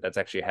effects that's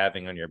actually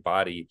having on your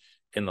body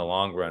in the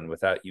long run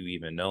without you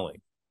even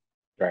knowing.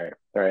 Right.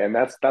 Right. And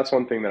that's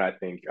one thing that I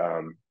think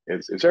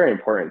is very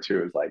important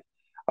too, is like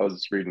I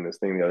was reading this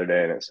thing the other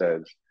day and it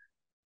says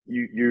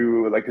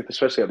you like,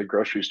 especially at the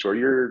grocery store,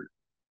 you're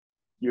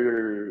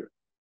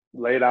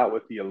laid out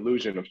with the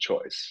illusion of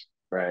choice,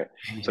 right?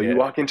 So you Yeah.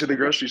 walk into the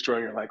grocery store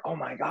and you're like, oh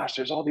my gosh,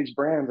 there's all these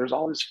brands, there's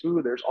all this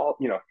food, there's all,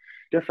 you know,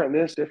 different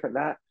this, different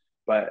that,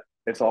 but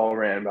it's all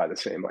ran by the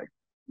same like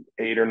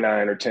 8 or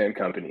 9 or 10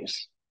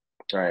 companies,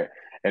 right?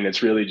 And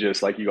it's really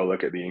just like, you go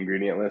look at the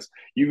ingredient list.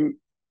 You,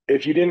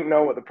 if you didn't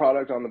know what the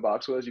product on the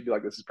box was, you'd be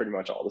like, this is pretty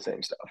much all the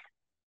same stuff,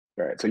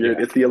 right? So Yeah.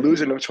 it's the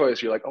illusion of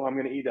choice. You're like, oh, I'm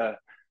going to eat a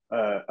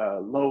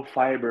low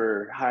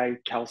fiber, high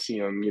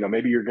calcium. You know,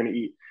 maybe you're going to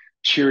eat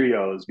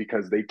Cheerios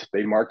because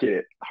they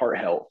market heart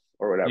health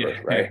or whatever,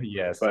 Yeah. right?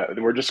 Yes. But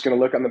we're just going to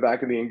look on the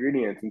back of the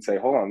ingredients and say,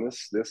 hold on,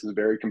 this is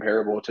very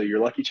comparable to your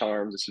Lucky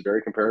Charms. This is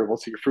very comparable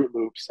to your Fruit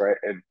Loops, right?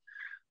 And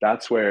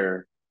that's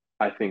where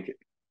I think,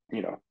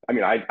 you know, I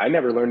mean, I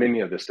never learned any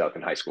of this stuff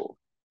in high school,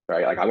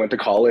 right? Like I went to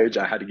college,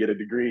 I had to get a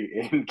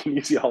degree in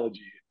kinesiology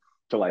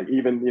to like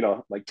even, you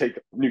know, like take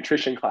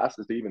nutrition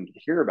classes to even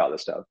hear about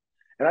this stuff.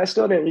 And I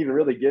still didn't even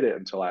really get it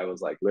until I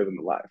was like living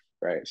the life,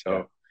 right?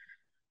 Yeah.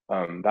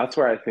 So that's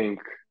where I think,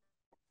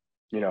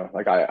 you know,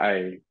 like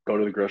I go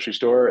to the grocery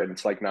store and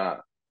it's like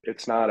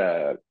it's not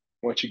a,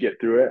 once you get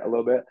through it a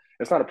little bit,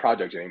 it's not a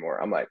project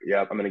anymore. I'm like,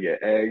 yeah, I'm gonna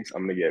get eggs,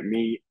 I'm gonna get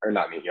meat, or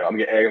not meat, you know, I'm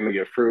gonna get egg, I'm gonna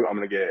get fruit, I'm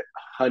gonna get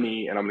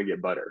honey, and I'm gonna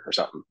get butter or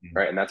something, Mhm.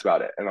 right? And that's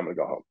about it. And I'm gonna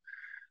go home.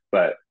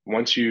 But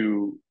once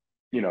you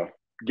know,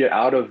 get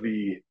out of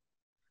the,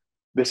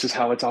 this is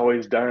how it's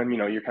always done, you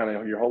know, you're kind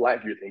of your whole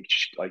life you think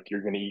like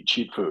you're gonna eat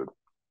cheap food.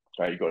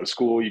 Right, you go to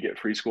school, you get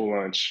free school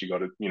lunch. You go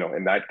to, you know,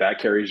 and that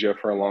carries you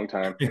for a long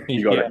time. Yeah.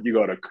 You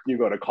go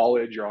to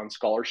college. You're on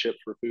scholarship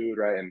for food,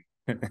 right? And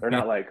they're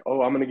not like,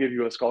 oh, I'm going to give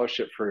you a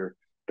scholarship for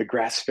the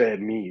grass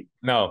fed meat.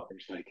 No,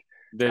 It's like,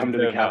 there's come to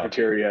the no,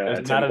 cafeteria there's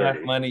at not enough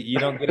 10:30. money. You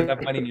don't get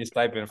enough money in your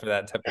stipend for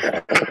that type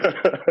of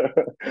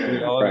food.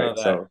 We all Right. know that.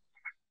 So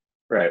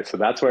right. So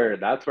that's where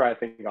I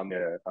think on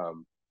the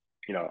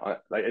you know,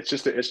 like it's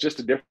just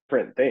a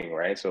different thing,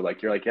 right? So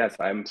like you're like, yes,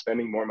 I'm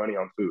spending more money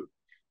on food.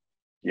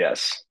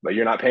 Yes, but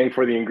you're not paying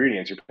for the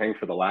ingredients. You're paying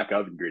for the lack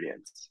of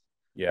ingredients,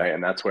 Yeah. right?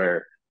 And that's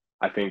where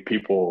I think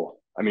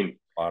people. I mean,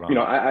 Spot you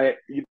know, on.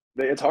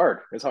 it's hard.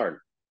 It's hard,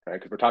 right?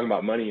 Because we're talking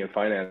about money and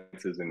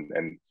finances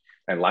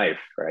and life,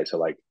 right? So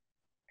like,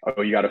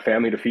 oh, you got a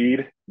family to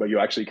feed, but you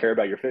actually care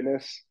about your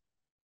fitness.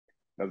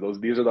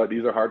 Those these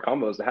are hard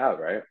combos to have,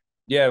 right?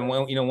 Yeah.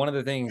 And you know, one of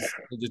the things,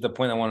 just a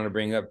point I wanted to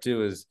bring up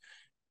too is,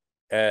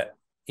 uh,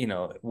 you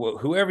know,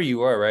 whoever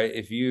you are, right?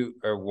 If you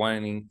are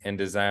wanting and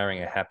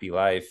desiring a happy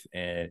life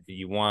and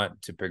you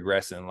want to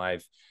progress in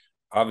life,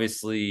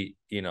 obviously,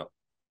 you know,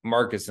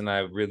 Marcus and I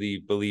really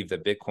believe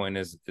that Bitcoin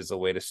is a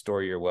way to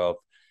store your wealth,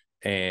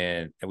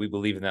 and we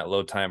believe in that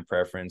low time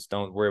preference.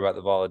 Don't worry about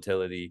the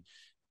volatility,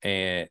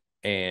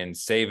 and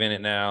save in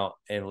it now,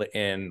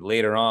 and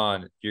later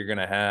on you're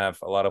gonna have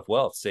a lot of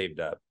wealth saved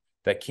up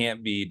that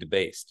can't be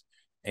debased.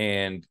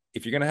 And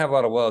if you're gonna have a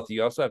lot of wealth,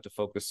 you also have to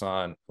focus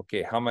on,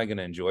 okay, how am I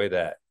gonna enjoy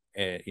that?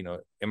 And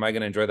am I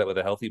gonna enjoy that with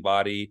a healthy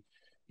body?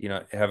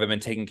 Have I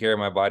been taking care of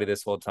my body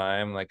this whole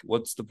time? Like,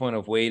 what's the point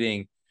of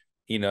waiting,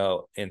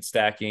 and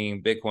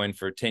stacking Bitcoin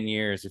for 10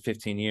 years or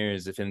 15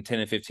 years, if in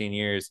 10 and 15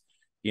 years,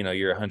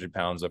 you're 100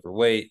 pounds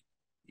overweight,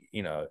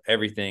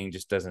 everything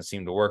just doesn't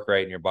seem to work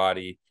right in your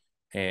body.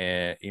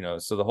 And,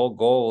 so the whole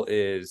goal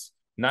is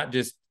not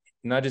just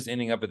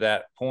ending up at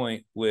that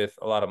point with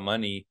a lot of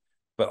money,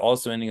 but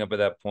also ending up at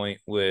that point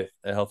with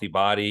a healthy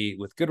body,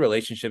 with good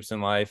relationships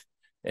in life,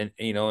 and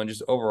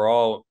just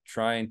overall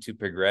trying to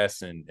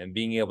progress and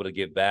being able to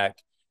give back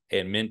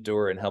and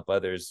mentor and help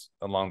others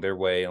along their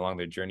way, along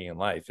their journey in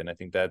life. And I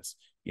think that's,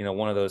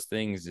 one of those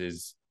things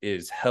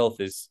is health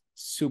is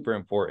super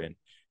important.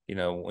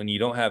 When you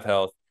don't have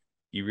health,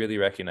 you really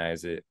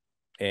recognize it,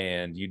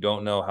 and you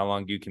don't know how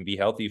long you can be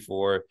healthy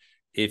for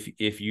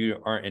if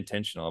you aren't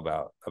intentional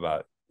about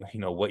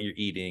what you're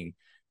eating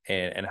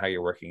and how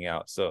you're working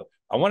out. So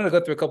I wanted to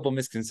go through a couple of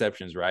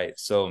misconceptions, right?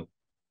 So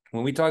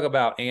when we talk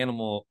about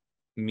animal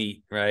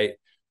meat, right,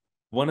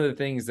 one of the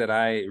things that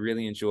I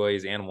really enjoy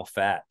is animal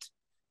fat.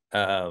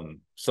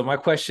 So my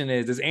question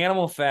is, does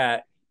animal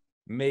fat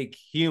make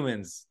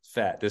humans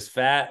fat? Does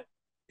fat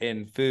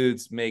in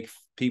foods make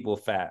people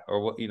fat?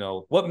 Or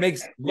what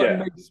makes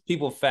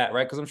people fat,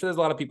 right? Because I'm sure there's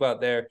a lot of people out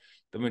there,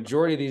 the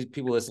majority of these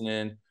people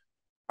listening,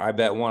 I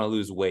bet, want to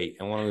lose weight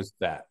and want to lose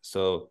fat.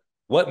 So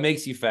what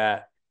makes you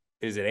fat?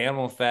 Is it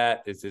animal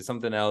fat? Is it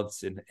something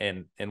else?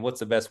 And what's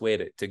the best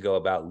way to go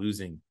about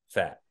losing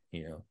fat?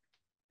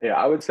 Yeah,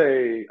 I would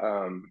say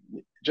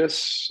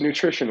just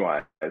nutrition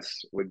wise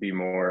would be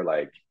more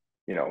like,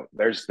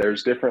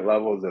 there's different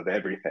levels of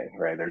everything,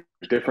 right? There's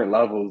different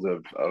levels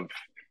of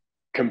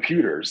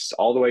computers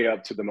all the way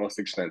up to the most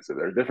expensive.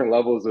 There are different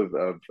levels of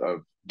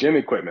gym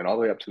equipment all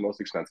the way up to the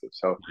most expensive.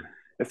 So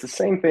it's the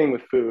same thing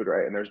with food,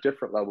 right? And there's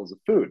different levels of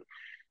food.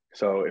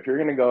 So if you're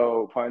gonna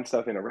go find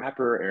stuff in a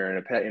wrapper or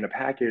in a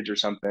package or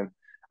something,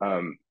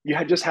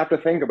 you just have to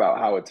think about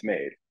how it's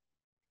made,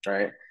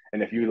 right?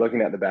 And if you're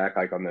looking at the back,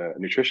 like on the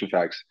nutrition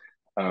facts,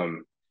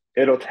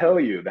 it'll tell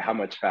you how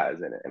much fat is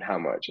in it and how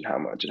much and how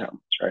much and how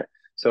much, right?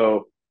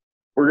 So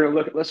we're gonna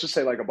look at, let's just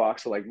say, like a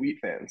box of like wheat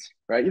thins,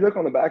 right? You look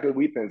on the back of the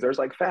wheat thins, there's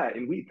like fat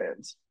in wheat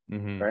thins,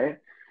 right?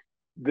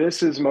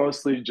 This is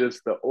mostly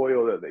just the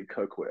oil that they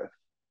cook with,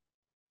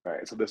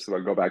 right? So this is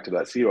what, go back to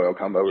that seed oil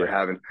combo we were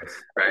having,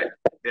 right?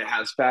 It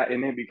has fat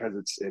in it because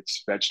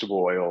it's vegetable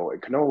oil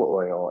and canola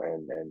oil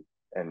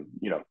and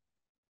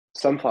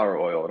sunflower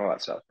oil and all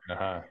that stuff,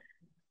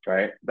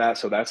 right?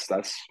 That's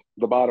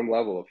the bottom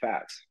level of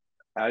fats.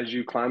 As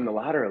you climb the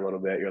ladder a little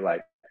bit, you're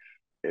like,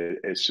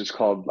 it's just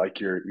called like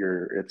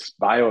it's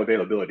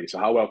bioavailability. So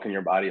how well can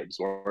your body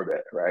absorb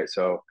it, right?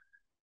 So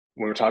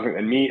when we're talking,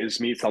 and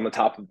meat's on the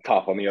top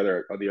on the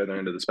other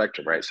end of the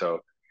spectrum, right? So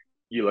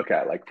you look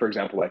at, like, for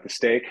example, like the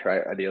steak,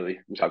 right? Ideally,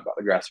 we talk about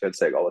the grass-fed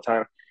steak all the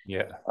time.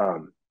 Yeah.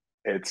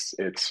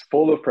 It's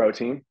full of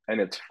protein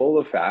and it's full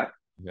of fat.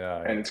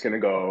 Yeah. And it's going to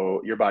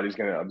go, your body's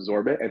going to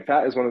absorb it. And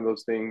fat is one of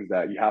those things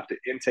that you have to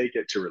intake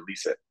it to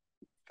release it.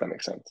 If that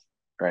makes sense,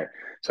 right?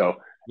 So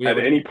at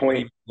any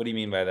point, what do you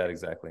mean by that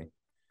exactly?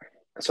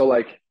 So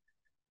like,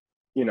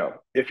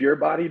 if your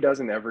body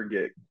doesn't ever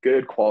get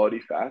good quality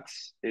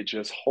fats, it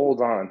just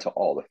holds on to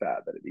all the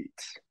fat that it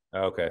eats.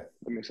 Okay.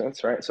 That makes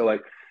sense, right? So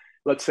like,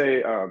 let's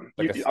say,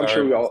 like I'm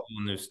sure we all,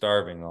 someone who's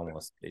starving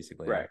almost,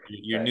 basically. Right.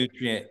 Your right.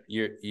 nutrient,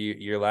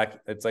 you're lack.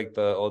 It's like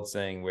the old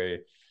saying where,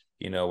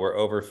 we're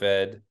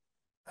overfed,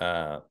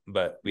 but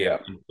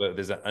but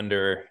there's an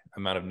under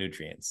amount of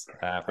nutrients.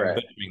 I'm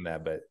butchering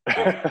that, but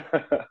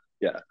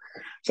yeah.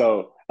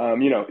 So,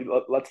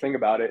 let's think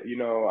about it.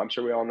 I'm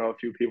sure we all know a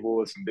few people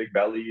with some big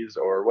bellies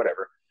or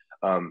whatever.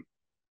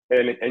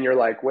 And you're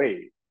like,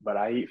 wait, but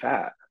I eat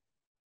fat.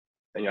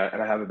 And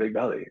I have a big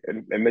belly.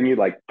 And then you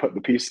like put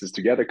the pieces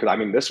together. Cause I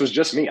mean, this was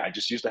just me. I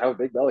just used to have a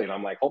big belly. And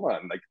I'm like, hold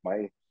on, like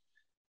my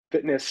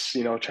fitness,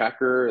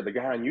 tracker, the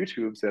guy on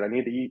YouTube said I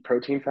need to eat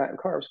protein, fat, and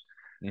carbs.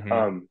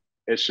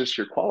 It's just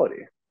your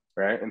quality,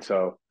 right? And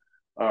so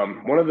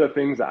one of the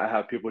things that I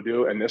have people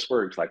do, and this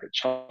works like a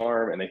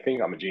charm, and they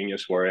think I'm a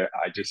genius for it,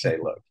 I just say,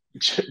 look,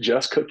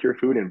 just cook your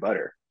food in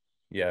butter.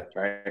 Yeah.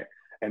 Right.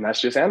 And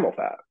that's just animal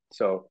fat.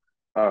 So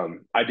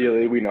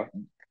ideally, we know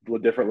the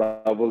different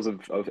levels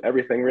of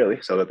everything,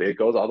 really, so that it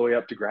goes all the way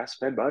up to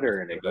grass-fed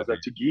butter, and it goes up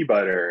to ghee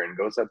butter, and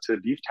goes up to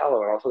beef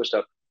tallow and all sorts of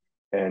stuff.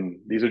 And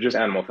these are just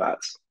animal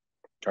fats.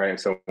 Right. And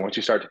so once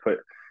you start to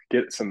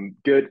get some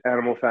good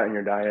animal fat in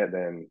your diet,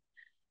 then,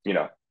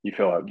 you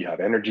feel like you have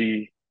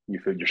energy, you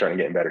feel you're starting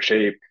to get in better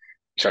shape.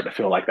 You start to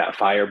feel like that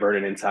fire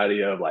burning inside of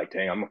you of like,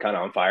 dang, I'm kind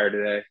of on fire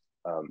today.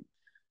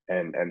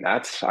 And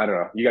that's, I don't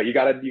know, you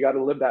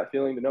gotta live that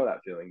feeling to know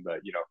that feeling.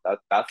 But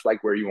that's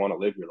like where you want to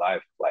live your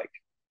life. Like,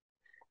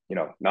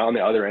 not on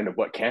the other end of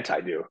what can't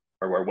I do,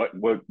 or where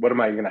what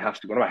am I going to have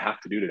to, what do I have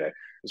to do today?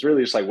 It's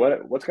really just like,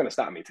 what's going to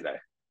stop me today?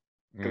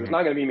 Because it's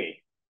not going to be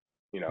me,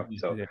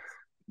 so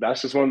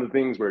that's just one of the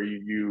things where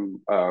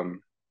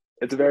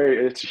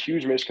it's a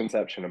huge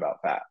misconception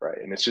about fat, right?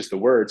 And it's just the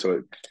word, so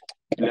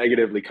it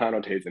negatively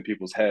connotates in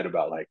people's head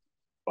about like,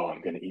 oh,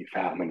 I'm going to eat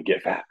fat, I'm going to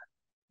get fat.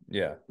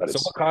 Yeah. But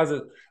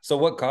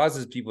what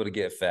causes people to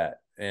get fat?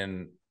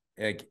 And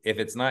like, if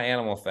it's not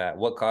animal fat,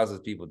 what causes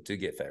people to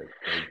get fat?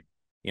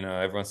 Like,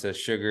 everyone says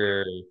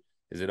sugar.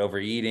 Is it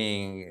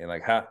overeating? And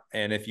like how?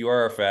 And if you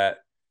are fat,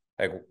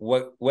 like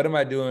what am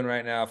I doing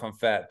right now if I'm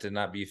fat to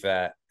not be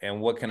fat?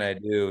 And what can I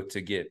do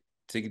to get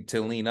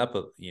to lean up?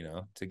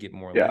 To get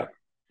more lean.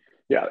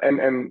 Yeah,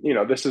 and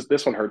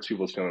this one hurts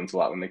people's feelings a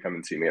lot when they come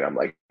and see me, and I'm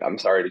like, I'm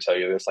sorry to tell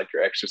you this, like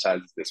your exercise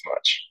is this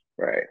much,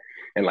 right?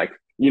 And like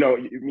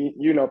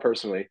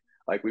personally,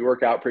 like we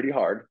work out pretty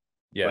hard,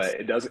 yes,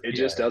 but it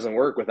just doesn't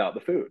work without the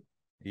food.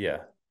 Yeah.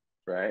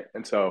 Right.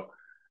 And so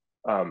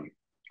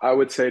I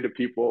would say to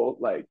people,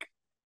 like,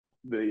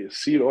 the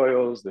seed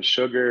oils, the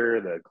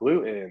sugar, the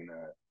gluten,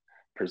 the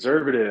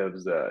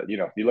preservatives,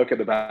 you look at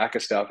the back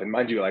of stuff, and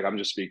mind you, like I'm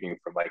just speaking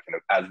from like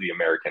as the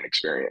American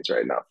experience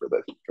right now for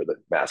the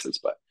masses,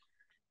 but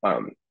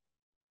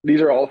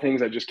these are all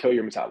things that just kill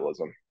your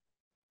metabolism.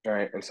 All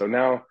right. And so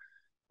now,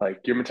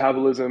 like, your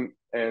metabolism,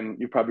 and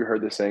you've probably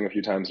heard this saying a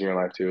few times in your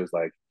life too, is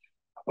like,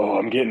 oh,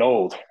 I'm getting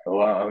old.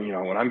 Oh,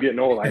 when I'm getting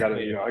old, I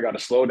gotta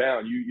slow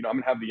down. I'm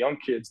gonna have the young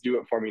kids do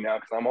it for me now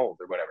because I'm old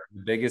or whatever.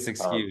 The biggest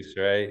excuse,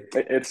 right?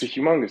 It's a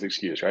humongous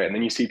excuse, right? And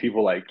then you see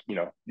people like, you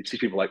see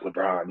people like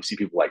LeBron, you see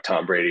people like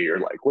Tom Brady, or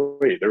like,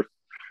 wait,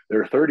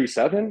 they're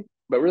 37,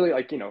 but really,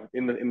 like, in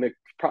the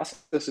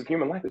process of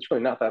human life, it's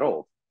really not that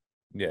old.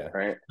 Yeah.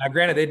 Right. Now,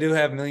 granted, they do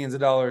have millions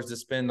of dollars to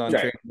spend on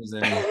trainers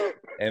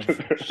and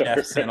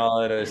chefs and all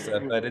that other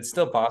stuff, but it's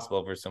still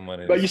possible for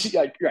someone. But you see,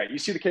 like, right, you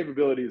see the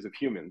capabilities of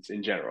humans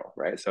in general,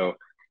 right? So,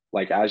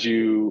 like, as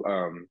you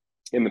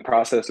in the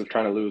process of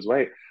trying to lose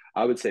weight,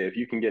 I would say if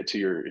you can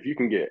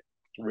get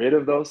rid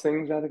of those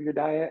things out of your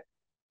diet,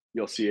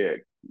 you'll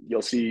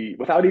see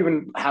without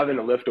even having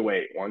to lift a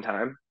weight one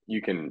time,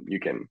 you can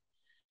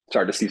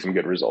start to see some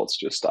good results.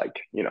 Just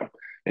like,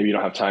 maybe you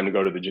don't have time to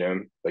go to the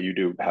gym, but you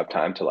do have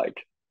time to like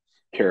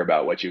care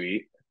about what you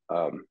eat.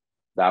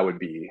 That would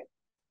be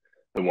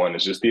the one,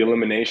 is just the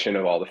elimination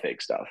of all the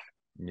fake stuff.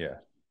 Yeah.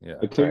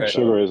 I think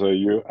sugar is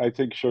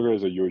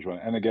a huge one.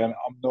 And again,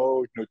 I'm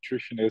no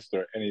nutritionist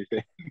or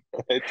anything,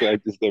 right? So I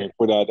just didn't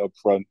put that up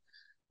front.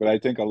 But I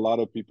think a lot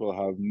of people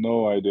have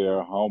no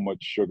idea how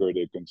much sugar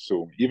they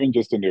consume, even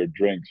just in their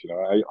drinks.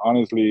 I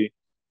honestly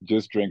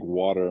just drink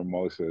water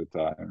most of the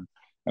time.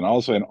 And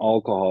also in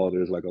alcohol,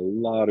 there's like a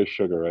lot of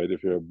sugar, right?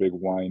 If you're a big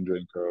wine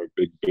drinker or a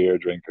big beer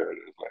drinker,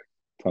 there's like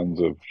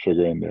tons of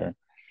sugar in there.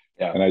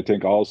 Yeah. And I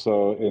think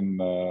also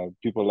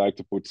people like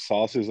to put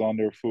sauces on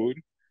their food.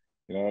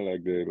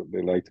 Like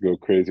they like to go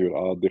crazy with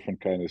all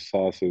different kind of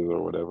sauces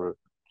or whatever.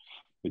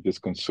 They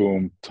just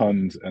consume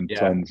tons and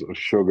tons of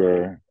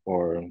sugar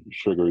or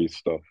sugary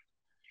stuff.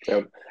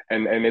 Yep.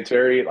 And it's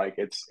very like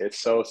it's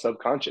so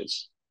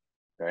subconscious,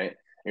 right?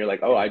 And you're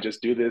like, oh, I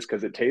just do this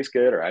because it tastes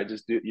good, or I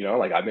just do,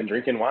 like I've been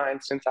drinking wine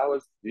since I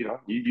was,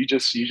 you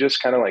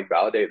just kind of like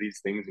validate these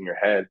things in your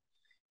head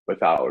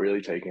without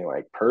really taking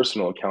like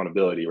personal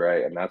accountability,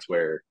 right? And that's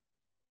where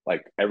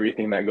like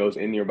everything that goes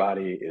in your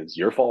body is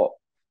your fault.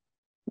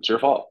 It's your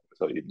fault.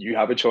 So you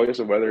have a choice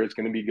of whether it's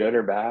going to be good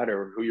or bad,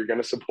 or who you're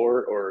going to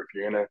support, or if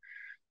you're going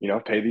to,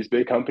 pay these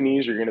big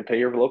companies, you're going to pay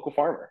your local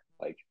farmer.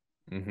 Like,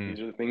 these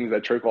are the things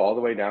that trickle all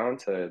the way down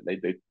to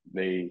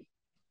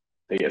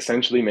they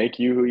essentially make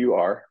you who you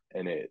are.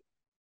 And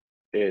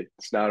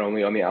it's not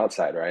only on the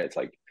outside, right? It's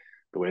like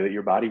the way that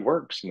your body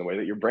works and the way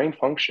that your brain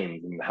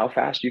functions and how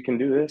fast you can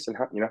do this, and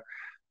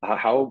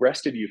how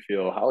rested you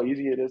feel, how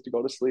easy it is to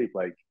go to sleep.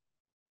 Like,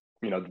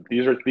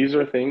 these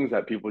are things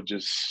that people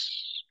just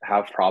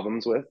have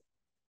problems with.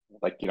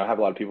 Like, I have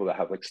a lot of people that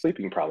have like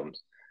sleeping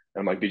problems. And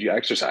I'm like, did you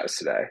exercise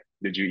today?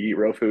 Did you eat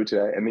real food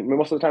today? I mean,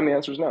 most of the time the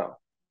answer is no.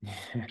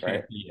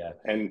 Right. Yeah.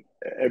 And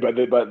but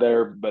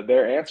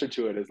their answer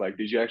to it is like,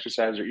 did you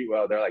exercise or eat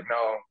well? They're like,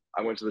 no,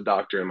 I went to the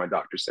doctor and my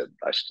doctor said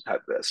I should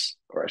have this,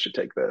 or I should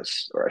take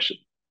this, or I should,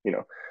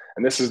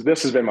 and this is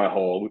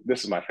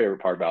my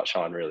favorite part about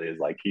Sean, really, is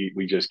like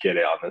we just get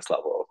it on this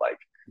level of like,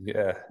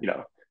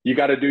 you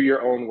got to do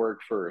your own work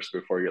first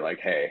before you're like,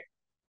 hey,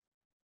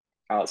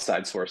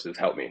 outside sources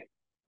help me.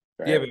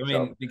 Right? Yeah, but I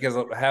mean, because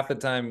half the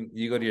time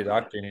you go to your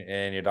doctor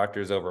and your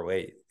doctor is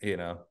overweight,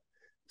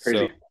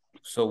 Crazy.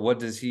 So what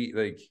does he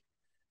like?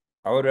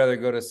 I would rather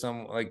go to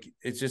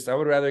I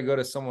would rather go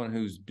to someone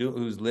who's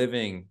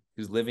living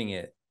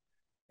it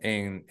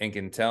and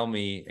can tell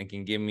me and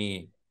can give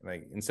me,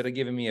 like, instead of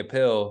giving me a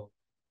pill,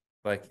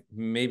 like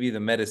maybe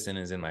the medicine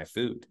is in my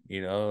food,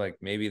 like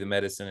maybe the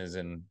medicine is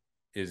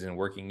in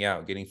working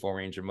out, getting full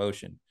range of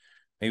motion.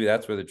 Maybe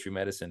that's where the true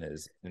medicine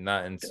is, and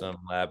not in some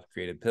lab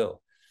created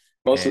pill.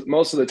 Most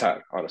of the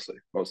time, honestly,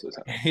 most of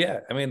the time. Yeah,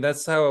 I mean,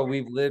 that's how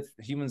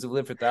humans have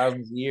lived for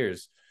thousands of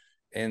years.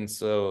 And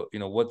so,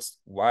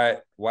 why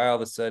all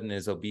of a sudden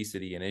is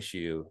obesity an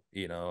issue?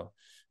 Yeah.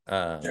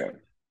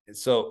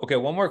 So, okay,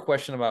 one more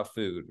question about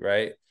food,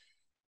 right?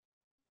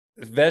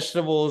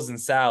 Vegetables and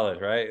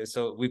salad, right?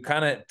 So we've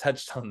kind of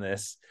touched on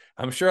this.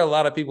 I'm sure a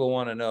lot of people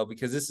want to know,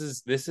 because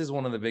this is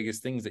one of the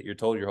biggest things that you're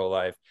told your whole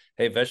life.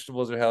 Hey,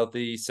 vegetables are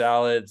healthy,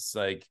 salads,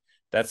 like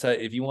that's how,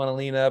 if you want to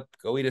lean up,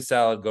 go eat a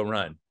salad, go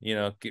run. Get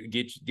on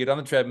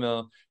the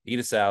treadmill, eat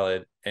a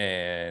salad,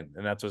 and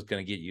that's what's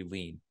going to get you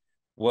lean.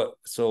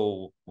 What's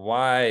the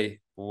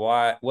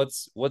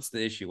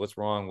issue? What's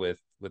wrong with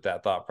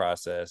that thought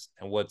process?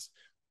 And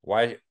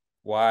why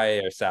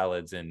are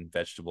salads and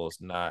vegetables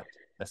not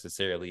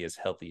necessarily as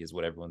healthy as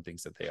what everyone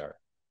thinks that they are?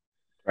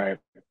 Right.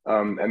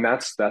 And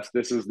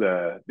this is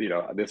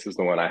this is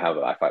the one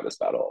I fight this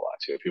battle a lot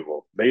too.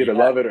 People, they either Yeah,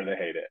 love it or they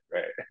hate it.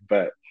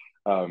 Right.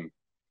 Um,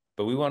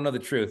 but we want to know the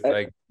truth.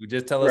 Like, we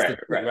just tell us the right,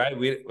 truth, right. right?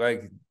 We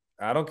like,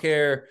 I don't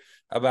care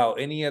about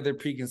any other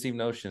preconceived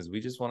notions. We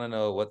just want to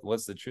know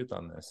what's the truth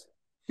on this.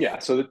 Yeah.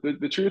 So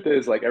the truth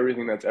is, like,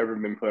 everything that's ever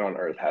been put on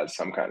earth has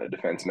some kind of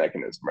defense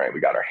mechanism, right?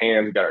 We got our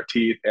hands, we got our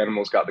teeth,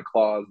 animals got the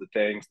claws, the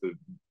fangs,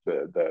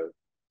 the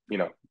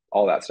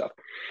all that stuff.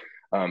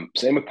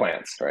 Same with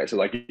plants, right? So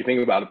like, you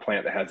think about a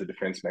plant that has a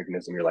defense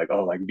mechanism, you're like,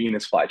 oh, like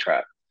Venus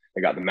flytrap.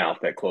 They got the mouth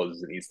that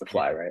closes and eats the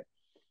fly, Yeah. right?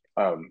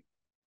 Um,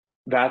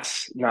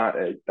 that's not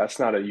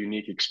a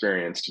unique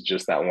experience to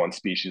just that one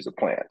species of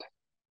plant,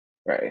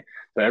 right?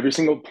 So every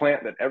single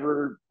plant that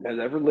ever has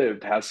ever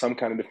lived has some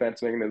kind of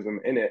defense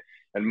mechanism in it,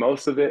 and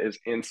most of it is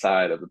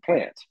inside of the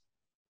plant.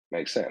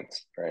 Makes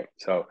sense, right?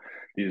 So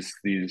these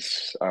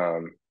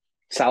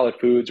salad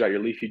foods, right?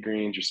 Your leafy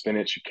greens, your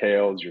spinach, your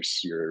kales,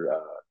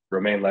 your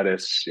romaine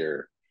lettuce,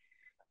 your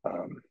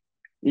um,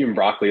 even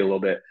broccoli a little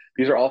bit.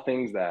 These are all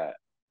things that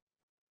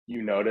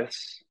you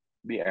notice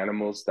the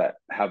animals that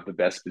have the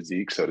best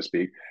physique, so to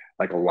speak,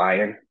 like a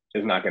lion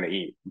is not going to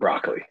eat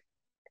broccoli,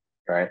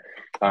 right?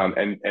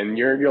 And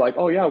you're like,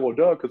 oh yeah, well,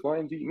 duh, because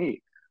lions eat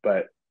meat.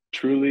 But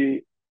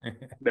truly,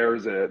 there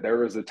was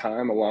a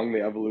time along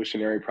the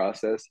evolutionary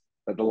process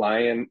that the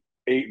lion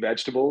ate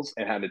vegetables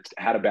and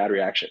had a bad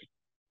reaction.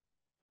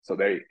 So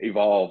they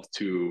evolved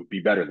to be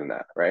better than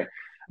that, right?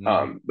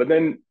 Mm-hmm. But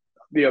then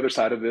the other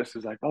side of this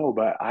is like, oh,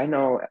 but I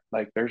know,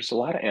 like, there's a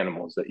lot of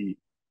animals that eat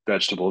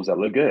vegetables that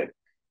look good,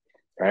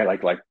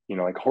 right?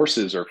 Like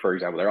horses, or for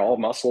example, they're all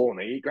muscle and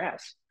they eat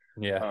grass.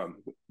 Yeah.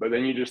 But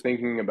then you're just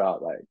thinking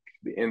about like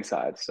the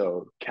inside.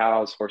 So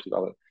cows, horses,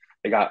 all that,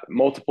 they got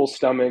multiple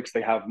stomachs.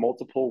 They have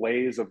multiple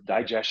ways of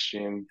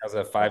digestion. Has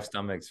a five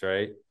stomachs,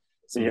 right?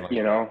 Something like You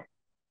that. know,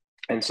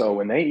 and so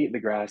when they eat the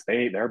grass,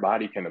 their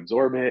body can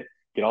absorb it,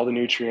 get all the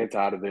nutrients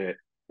out of it,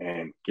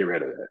 and get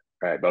rid of it.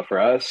 Right. But for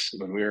us,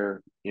 when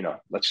we're,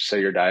 let's just say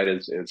your diet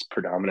is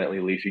predominantly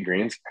leafy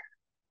greens.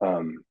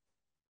 Um,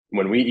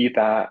 when we eat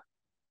that,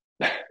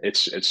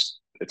 it's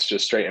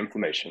just straight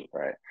inflammation,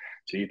 right?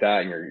 So you eat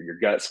that and your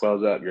gut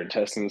swells up, your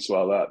intestines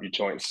swell up, your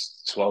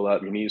joints swell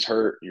up, your knees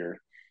hurt,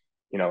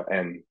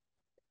 and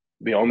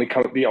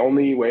the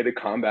only way to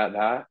combat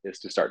that is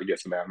to start to get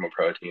some animal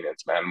protein and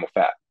some animal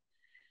fat.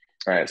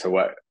 All right. So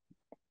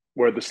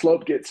where the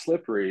slope gets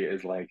slippery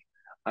is like,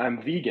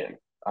 I'm vegan,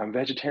 I'm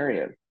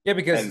vegetarian. Yeah,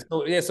 because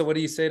And so what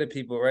do you say to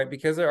people, right?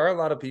 Because there are a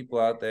lot of people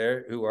out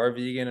there who are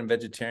vegan and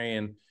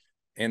vegetarian,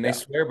 and they yeah,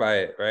 swear by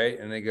it, right?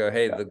 And they go,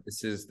 "Hey, yeah, look,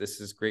 this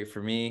is great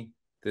for me.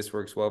 This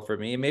works well for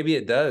me." And maybe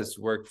it does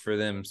work for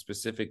them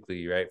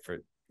specifically, right? For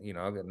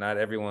not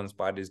everyone's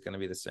body is going to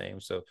be the same.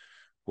 So,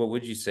 what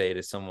would you say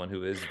to someone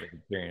who is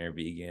vegetarian or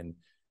vegan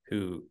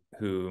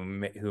who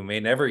may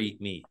never eat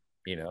meat?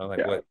 Like,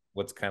 yeah.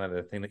 what's kind of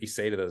the thing that you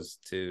say to those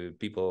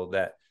people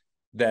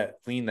that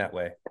lean that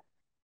way?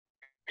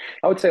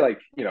 I would say, like,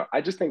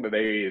 I just think that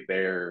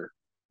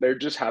they're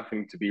just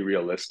having to be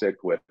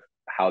realistic with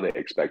how they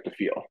expect to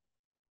feel.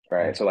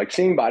 Right. So like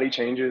seeing body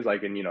changes,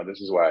 like, and this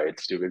is why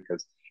it's stupid,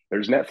 because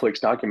there's Netflix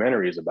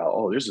documentaries about,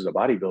 oh, this is a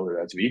bodybuilder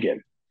that's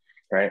vegan,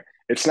 right?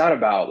 It's not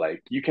about,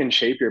 like, you can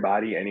shape your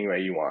body any way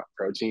you want,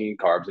 protein,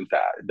 carbs, and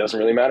fat. It doesn't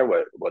really matter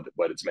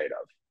what it's made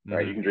of, right?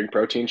 Mm-hmm. You can drink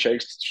protein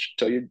shakes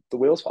till the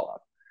wheels fall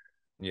off,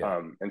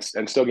 Yeah.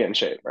 and still get in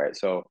shape, right?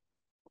 So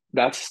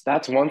that's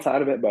one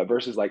side of it, but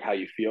versus like how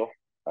you feel,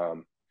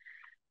 um,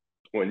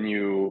 when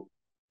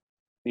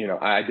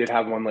I did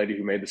have one lady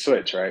who made the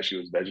switch, right? She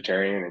was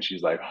vegetarian and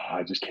she's like, oh,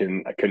 I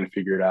couldn't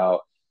figure it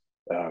out.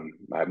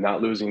 I'm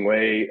not losing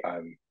weight.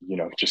 I'm,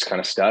 just kind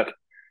of stuck.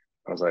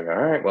 I was like, all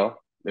right, well,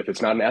 if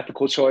it's not an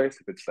ethical choice,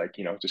 if it's like,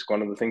 just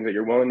one of the things that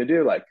you're willing to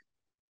do, like,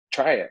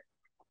 try it.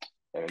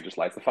 And it just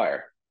lights the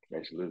fire.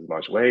 And she loses a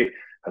bunch of weight,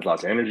 has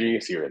lots of energy.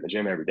 See her at the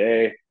gym every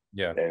day.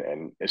 Yeah.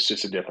 And it's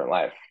just a different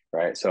life,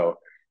 right? So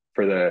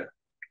for the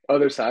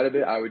other side of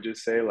it, I would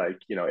just say, like,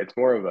 it's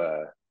more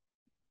of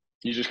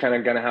you just kind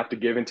of gonna have to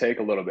give and take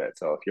a little bit.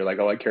 So if you're like,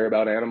 oh, I care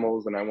about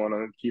animals and I want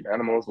to keep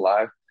animals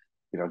alive,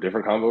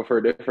 different combo for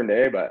a different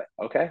day. But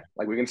okay,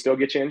 like, we can still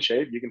get you in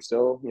shape. You can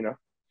still,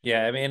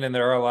 Yeah, I mean, and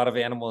there are a lot of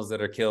animals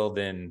that are killed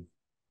in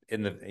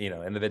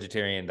the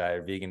vegetarian diet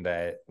or vegan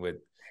diet with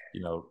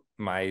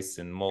mice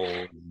and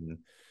moles and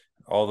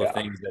all the Yeah,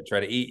 things that try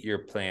to eat your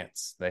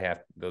plants,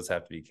 those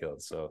have to be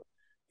killed. So,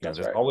 that's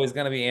there's right. always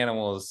going to be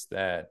animals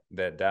that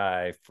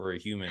die for a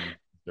human to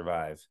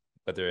survive,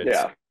 whether it's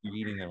Yeah,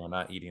 eating them or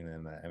not eating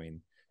them. I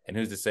mean, and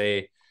who's to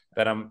say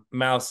that a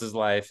mouse's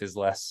life is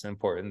less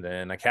important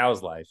than a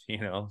cow's life,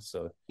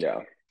 So, yeah,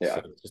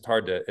 yeah, it's just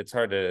hard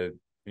to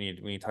when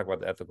you talk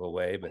about the ethical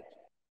way, but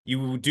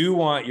you do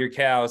want your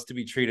cows to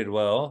be treated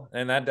well,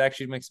 and that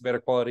actually makes a better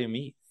quality of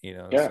meat,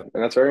 yeah. So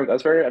And that's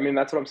very. I mean,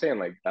 that's what I'm saying.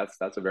 Like that's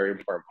a very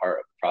important part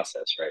of the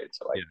process, right?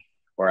 So like yeah,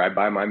 where I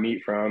buy my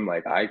meat from,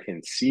 like I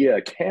can see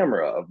a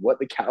camera of what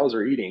the cows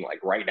are eating, like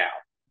right now.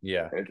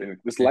 yeah, And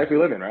this life we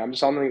live in, right? I'm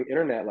just on the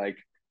internet, like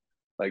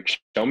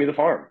show me the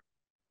farm,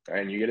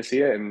 right? And you get to see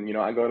it. And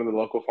I go to the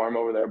local farm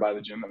over there by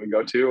the gym that we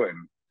go to,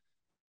 and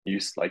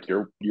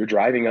you're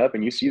driving up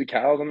and you see the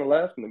cows on the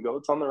left and the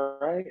goats on the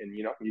right, and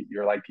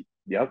you're like,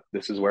 yep,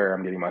 this is where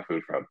I'm getting my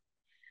food from.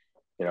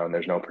 And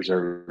there's no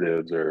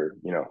preservatives or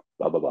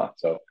blah blah blah.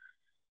 So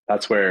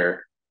that's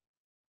where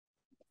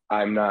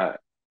I'm not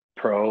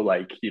pro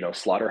like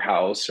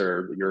slaughterhouse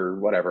or your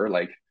whatever.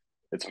 Like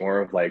it's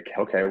more of like,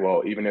 okay,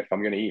 well, even if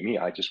I'm gonna eat meat,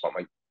 I just want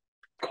my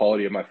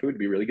quality of my food to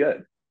be really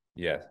good,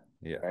 yeah,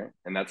 yeah. right?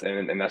 And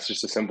that's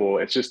just a simple.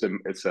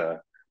 It's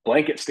a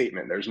blanket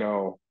statement. There's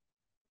no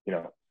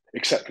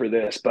except for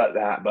this, but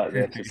that, but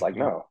this. It's like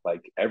no,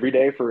 like every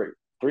day for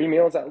 3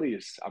 meals at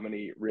least, I'm gonna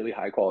eat really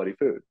high quality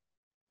food.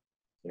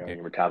 Yeah.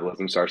 Your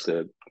metabolism starts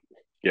to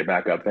get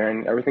back up there,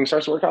 and everything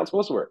starts to work how it's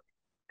supposed to work.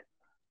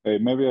 Hey,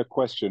 maybe a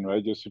question,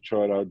 right? Just to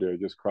throw it out there,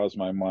 just crossed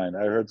my mind.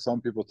 I heard some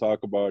people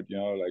talk about,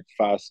 like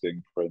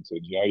fasting, for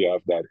instance. You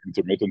have that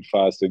intermittent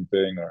fasting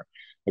thing, or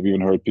I've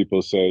even heard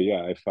people say,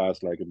 yeah, I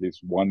fast like at least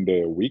one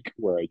day a week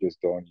where I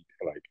just don't eat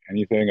like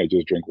anything. I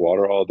just drink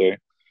water all day.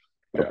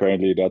 Yeah,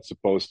 Apparently, that's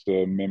supposed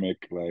to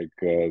mimic like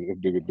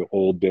the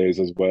old days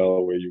as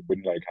well, where you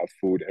wouldn't like have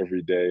food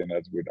every day, and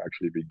that would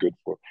actually be good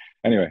for.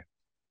 Anyway,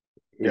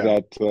 is yeah,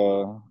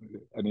 that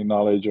any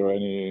knowledge or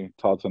any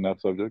thoughts on that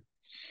subject?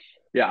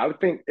 yeah. I would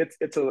think it's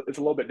a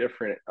little bit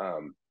different.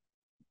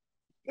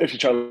 If you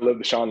try to live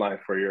the Sean life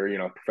where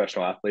you're a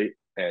professional athlete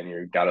and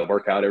you got to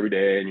work out every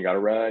day and you got to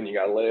run, you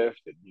got to lift,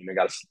 and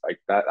got to like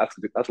that.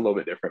 That's a little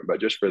bit different. But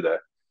just for the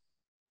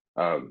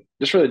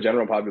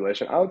general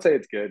population, I would say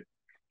it's good.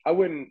 I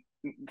wouldn't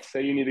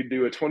say you need to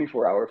do a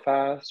 24-hour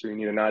fast or you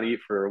need to not eat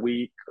for a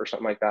week or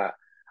something like that.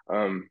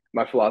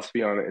 My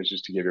philosophy on it is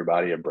just to give your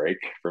body a break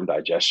from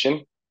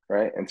digestion,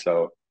 right? And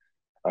so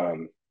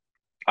um,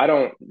 I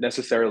don't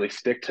necessarily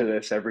stick to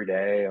this every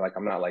day. Like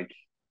I'm not like,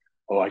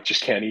 oh, I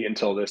just can't eat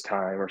until this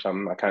time or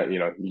something. I kind of,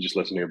 you just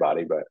listen to your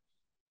body. But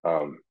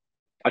um,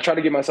 I try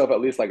to give myself at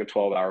least like a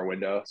 12-hour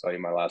window. So I eat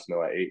my last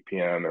meal at 8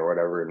 p.m. or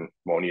whatever and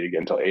won't eat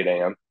again until 8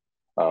 a.m.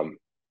 Um,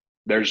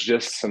 there's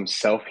just some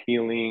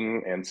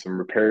self-healing and some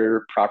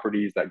repair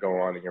properties that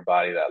go on in your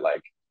body that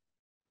like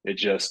it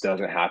just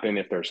doesn't happen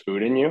if there's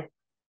food in you.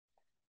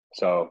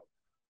 So,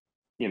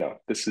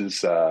 this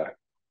is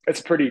it's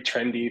a pretty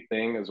trendy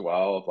thing as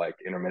well of like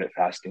intermittent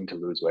fasting to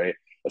lose weight.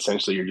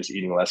 Essentially, you're just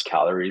eating less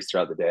calories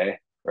throughout the day,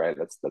 right?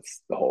 That's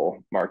the whole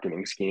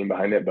marketing scheme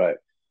behind it. But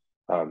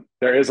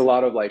there is a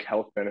lot of like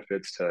health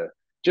benefits to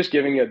just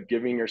giving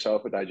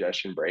yourself a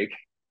digestion break.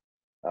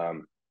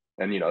 Um,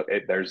 and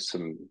there's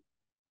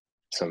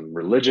some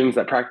religions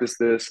that practice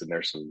this, and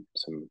there's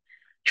some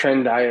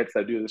trend diets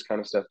that do this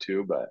kind of stuff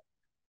too. But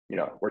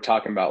we're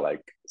talking about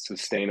like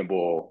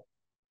sustainable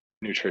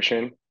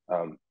nutrition.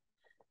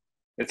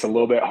 It's a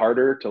little bit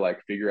harder to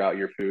like figure out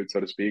your food, so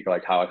to speak.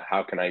 Like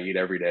how can I eat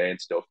every day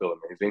and still feel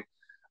amazing?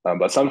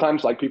 But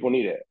sometimes like people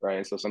need it,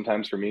 right? So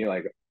sometimes for me,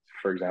 like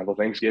for example,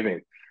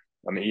 Thanksgiving,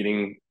 I'm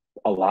eating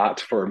a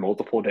lot for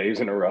multiple days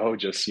in a row,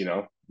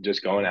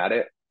 just going at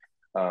it.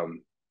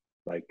 Um,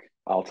 like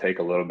I'll take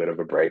a little bit of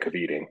a break of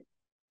eating,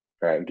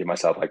 right? Give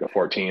myself like a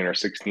 14 or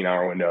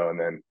 16-hour window, and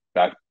then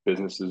back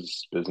business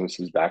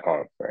is back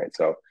on, right?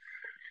 So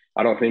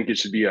I don't think it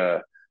should be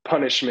a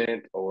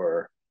punishment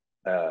or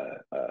uh,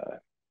 uh,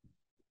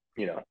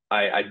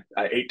 I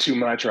ate too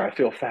much or I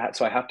feel fat,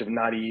 so I have to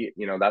not eat.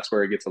 That's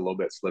where it gets a little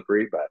bit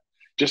slippery. But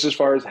just as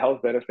far as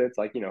health benefits,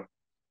 like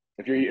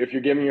if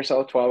you're giving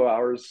yourself 12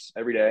 hours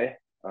every day,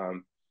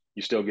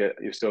 you still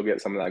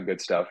get some of that good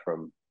stuff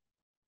from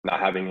not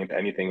having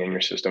anything in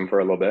your system for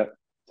a little bit.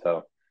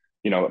 So,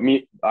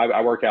 me,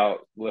 I work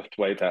out, lift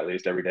weights at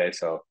least every day.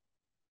 So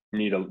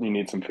you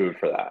need some food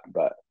for that.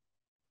 But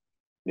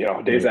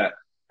days Right.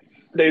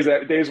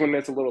 that days when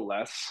it's a little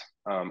less,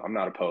 I'm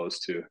not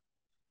opposed to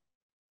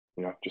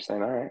just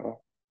saying, all right,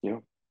 well,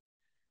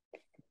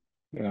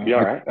 Yeah, be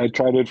all right. I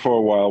tried it for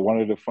a while. One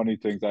of the funny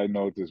things I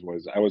noticed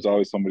was I was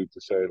always somebody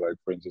to say, like,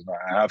 for instance, "No,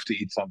 I have to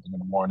eat something in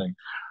the morning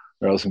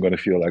or else I'm going to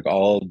feel like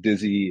all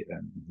dizzy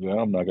and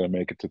I'm not going to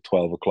make it to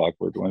 12 o'clock.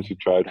 But once you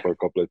try it for a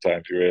couple of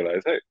times, you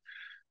realize, hey,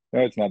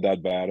 no, it's not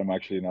that bad. I'm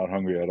actually not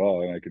hungry at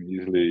all. And I can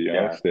easily,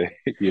 Yeah, stay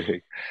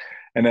eating.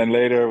 And then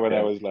later when I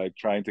yeah, was like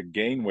trying to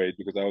gain weight,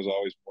 because I was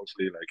always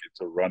mostly like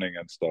into running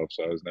and stuff.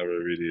 So I was never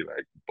really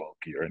like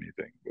bulky or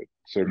anything. But at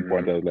a certain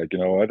point, mm-hmm. I was like, you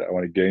know what? I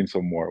want to gain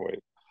some more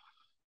weight.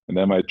 And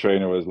then my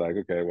trainer was like,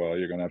 okay, well,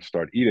 you're gonna have to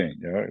start eating,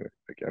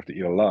 like you have to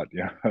eat a lot,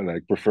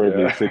 like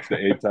preferably Yeah. 6 to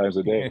 8 times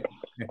a day.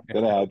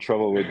 Then I had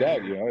trouble with that,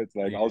 it's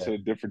like Yeah. also a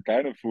different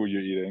kind of food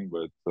you're eating.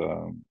 But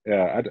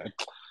yeah,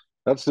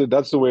 that's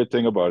the weird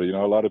thing about it.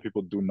 A lot of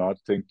people do not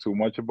think too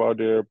much about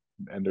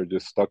and they're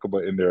just stuck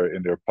about in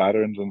their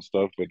patterns and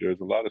stuff. But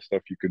there's a lot of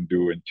stuff you can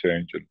do and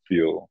change and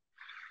feel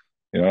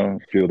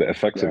the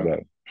effects of Yeah.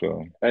 that.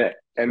 So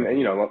And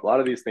a lot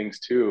of these things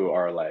too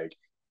are like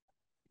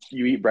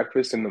you eat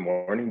breakfast in the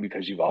morning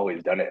because you've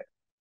always done it,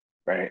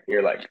 right?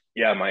 You're like,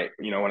 yeah,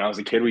 when I was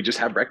a kid, we just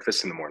had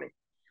breakfast in the morning,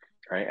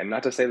 right? And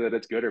not to say that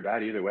it's good or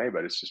bad either way,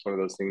 but it's just one of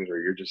those things where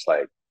you're just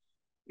like,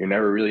 you're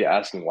never really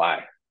asking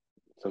why.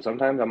 So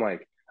sometimes I'm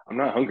like, I'm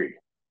not hungry,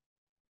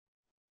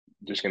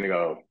 I'm just gonna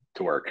go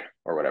to work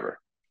or whatever,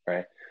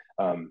 right?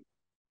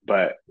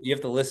 But You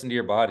have to listen to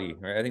your body,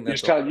 right? I think you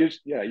that's just all. gotta,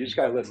 you just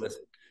gotta listen.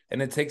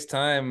 And it takes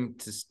time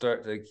to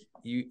start. Like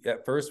you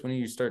at first, when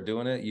you start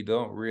doing it, you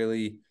don't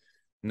really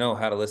know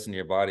how to listen to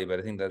your body. But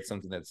I think that's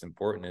something that's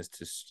important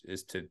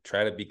is to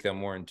try to become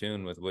more in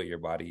tune with what your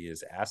body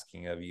is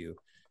asking of you.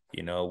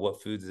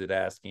 What foods is it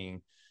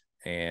asking,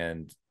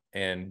 and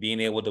being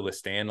able to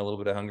withstand a little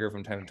bit of hunger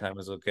from time to time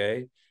is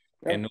okay.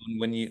 Yeah. And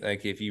when you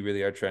like, if you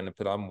really are trying to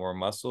put on more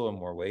muscle and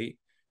more weight,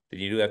 then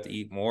you do have to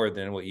eat more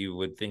than what you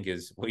would think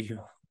is what you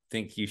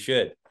think you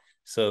should.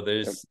 So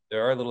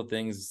there are little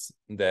things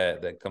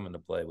that come into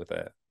play with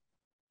that.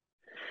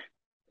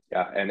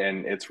 Yeah, and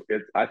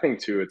I think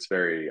too it's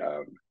very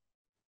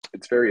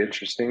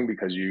interesting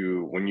because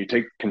when you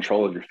take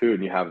control of your food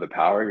and you have the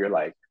power, you're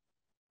like,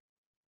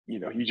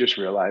 you just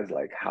realize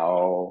like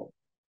how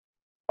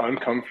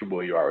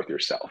uncomfortable you are with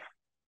yourself,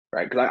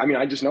 right? Because I mean,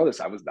 I just know this.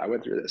 I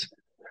went through this.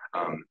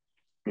 Um,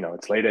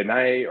 it's late at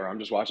night, or I'm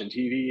just watching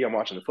TV. I'm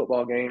watching a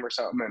football game or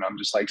something, and I'm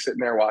just like sitting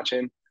there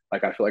watching.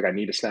 Like I feel like I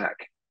need a snack.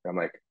 And I'm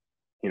like,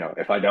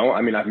 if I don't,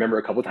 I mean, I remember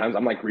a couple of times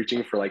I'm like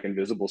reaching for like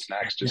invisible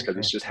snacks just because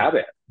it's just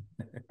habit,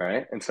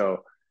 right? And so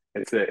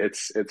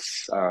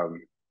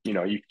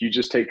you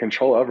just take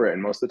control over it,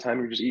 and most of the time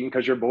you're just eating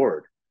because you're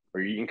bored,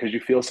 or you're eating because you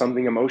feel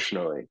something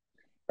emotionally,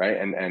 right?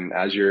 And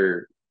as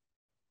you're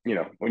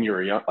when you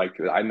were young, like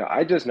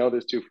I just know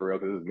this too for real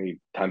because it's me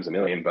times a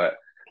million, but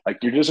like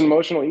you're just an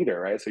emotional eater,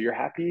 right? So you're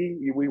happy,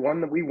 we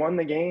won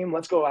the game,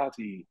 let's go out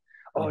to eat.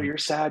 Oh, Mhm. you're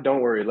sad,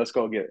 don't worry, let's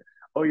go get.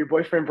 Oh, your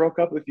boyfriend broke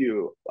up with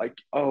you, like,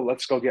 oh,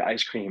 let's go get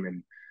ice cream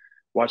and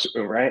watch it,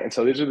 right? And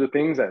so these are the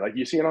things that like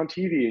you see it on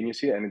TV and you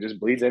see it and it just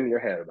bleeds into your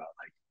head about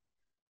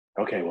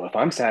like, okay, well, if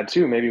I'm sad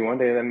too, maybe one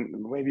day then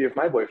maybe if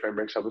my boyfriend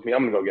breaks up with me,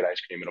 I'm gonna go get ice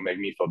cream, it'll make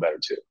me feel better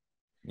too,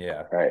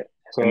 Yeah. right?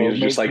 And so these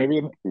are just like,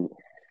 maybe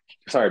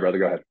sorry brother,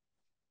 go ahead.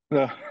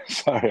 no,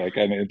 sorry, I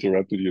kind of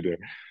interrupted you there.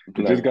 It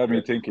No, just got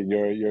me thinking.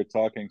 You're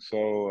talking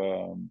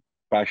so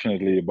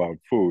passionately about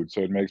food,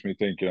 so it makes me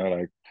think.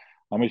 Like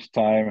how much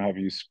time have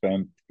you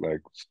spent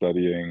like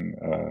studying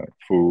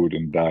food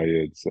and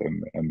diets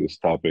and this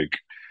topic?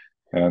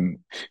 And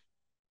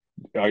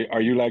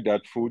are you like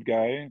that food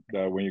guy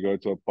that when you go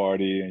to a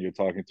party and you're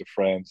talking to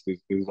friends, this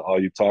is all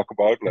you talk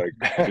about? Like,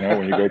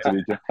 when you go to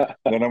the gym.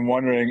 And then I'm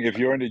wondering if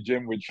you're in the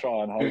gym with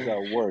Sean, how does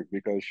that work?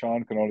 Because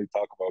Sean can only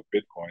talk about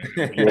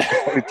Bitcoin and you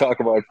can only talk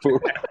about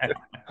food.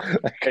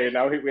 Hey,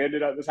 now we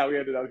ended up. This is how we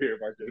ended up here,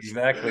 Marcus.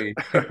 Exactly.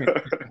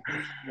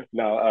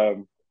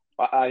 No,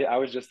 I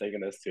was just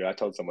thinking this too. I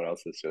told someone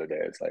else this the other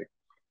day. It's like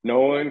no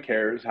one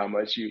cares how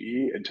much you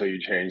eat until you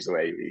change the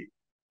way you eat,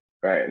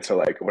 right? And so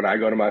like when I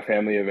go to my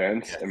family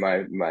events Yes. and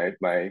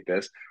my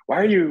this, why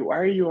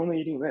are you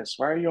only eating this?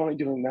 Why are you only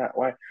doing that?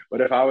 Why?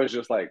 But if I was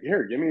just like,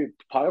 here, give me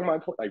part of my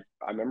plate. Like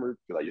I remember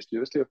I used to do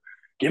this too.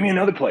 Give me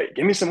another plate.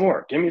 Give me some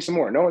more. Give me some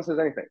more. No one says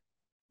anything.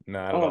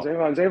 Not at Oh, all.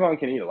 Zavon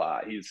can eat a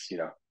lot. He's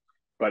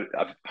but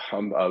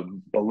I'm a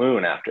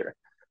balloon after.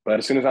 But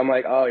as soon as I'm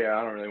like, oh yeah,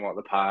 I don't really want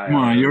the pie. I Come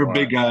don't on, really you're a want.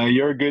 big guy.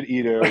 You're a good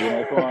eater.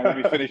 Come on, let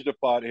me finish the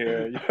pot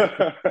here.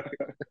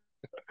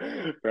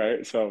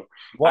 Right. So I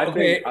Well,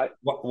 think okay.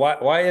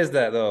 Why is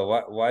that though?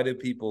 Why do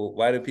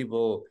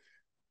people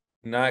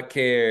not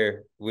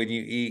care when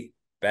you eat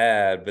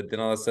bad, but then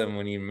all of a sudden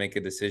when you make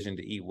a decision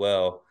to eat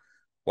well,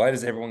 why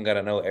does everyone got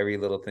to know every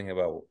little thing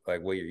about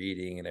like what you're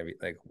eating and every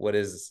like what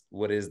is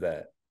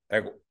that?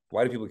 Like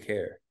why do people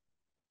care?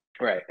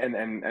 right,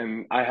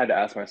 and I had to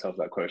ask myself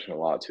that question a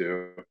lot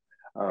too.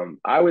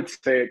 I would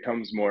say it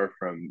comes more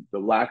from the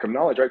lack of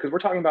knowledge, right? Because we're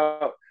talking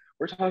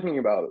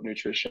about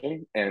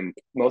nutrition, and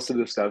most of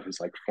this stuff is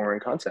like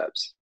foreign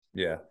concepts.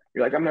 Yeah.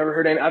 You're like, I've never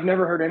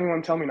heard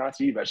anyone tell me not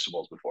to eat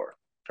vegetables before,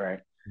 right?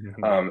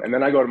 Yeah. And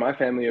then I go to my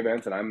family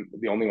events, and I'm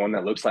the only one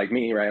that looks like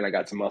me, right? And I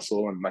got some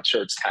muscle, and my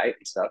shirt's tight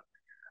and stuff.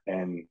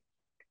 And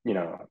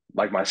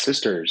like my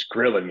sister's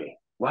grilling me.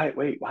 Why?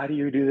 Wait, why do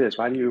you do this?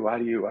 Why do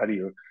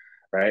you?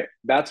 Right?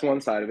 That's one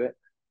side of it.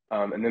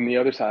 And then the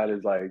other side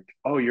is like,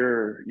 oh,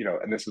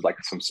 and this is like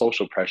some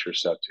social pressure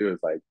stuff too. Is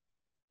like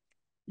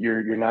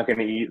you're not going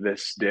to eat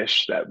this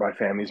dish that my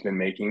family's been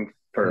making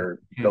for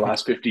the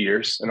last 50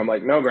 years. And I'm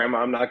like, no, grandma,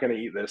 I'm not going to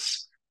eat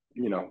this,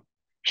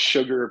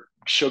 sugar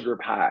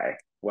pie,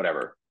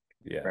 whatever.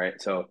 Yeah.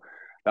 Right. So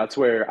that's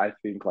where I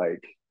think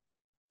like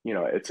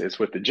it's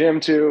with the gym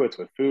too, it's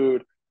with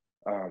food.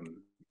 um,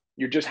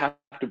 you just have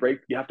to break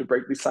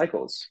these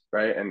cycles,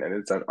 right? And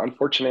it's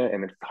unfortunate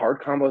and it's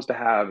hard combos to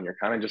have, and you're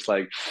kind of just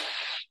like,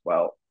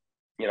 well,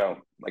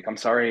 like, I'm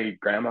sorry,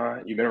 grandma,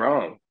 you've been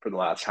wrong for the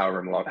last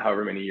however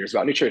many years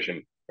about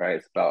nutrition, right?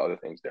 It's about other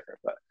things different,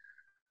 but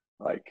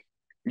like,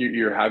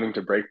 you're having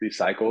to break these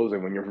cycles,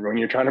 and when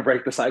you're trying to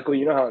break the cycle,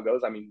 you know how it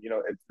goes. I mean,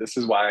 this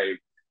is why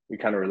we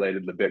kind of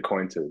related the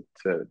Bitcoin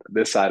to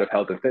this side of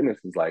health and fitness,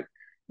 is like,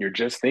 you're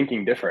just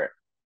thinking different,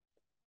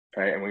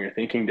 right? And when you're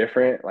thinking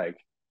different, like,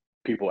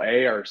 people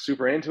are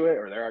super into it,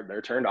 or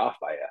they're turned off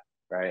by it,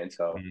 right? And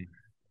so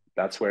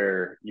that's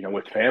where,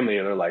 with family,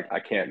 they're like,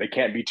 they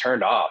can't be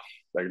turned off.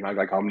 They're not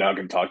like, I'm not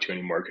going to talk to you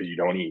anymore because you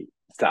don't eat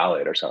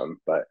salad or something.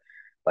 But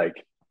like,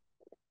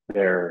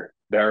 their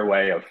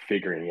way of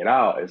figuring it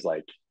out is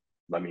like,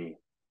 let me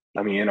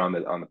in on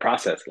the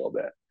process a little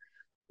bit,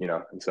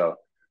 And so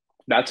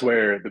that's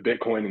where the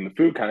Bitcoin and the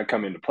food kind of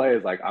come into play.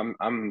 Is like, I'm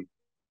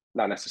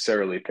not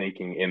necessarily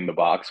thinking in the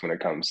box when it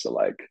comes to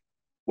like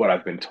what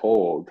I've been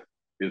told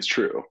is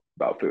true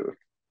about food.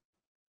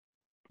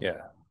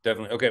 Yeah,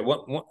 definitely. Okay,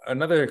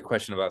 another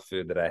question about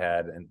food that I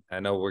had, and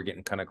I know we're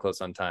getting kind of close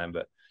on time,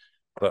 but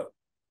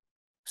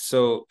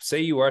so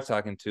say you are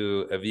talking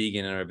to a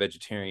vegan or a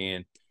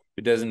vegetarian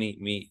who doesn't eat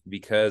meat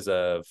because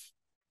of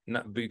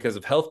not because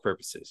of health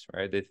purposes,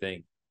 right? They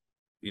think,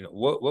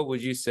 what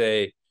would you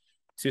say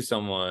to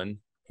someone?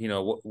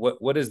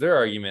 What is their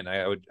argument?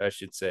 I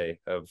should say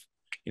of,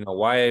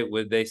 why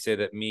would they say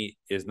that meat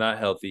is not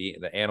healthy,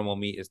 the animal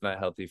meat is not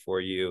healthy for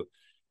you,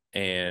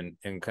 and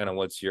kind of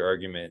what's your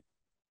argument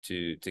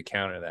to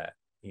counter that?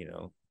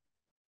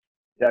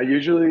 Yeah,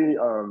 usually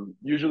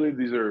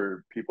these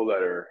are people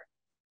that are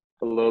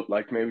a little,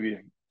 like, maybe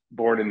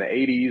born in the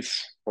 80s,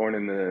 born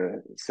in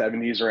the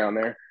 70s, around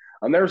there.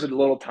 There was a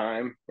little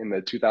time in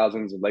the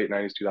 2000s and late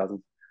 90s,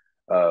 2000s,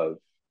 of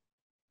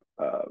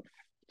uh,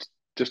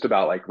 just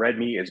about like red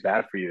meat is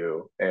bad for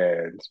you,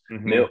 and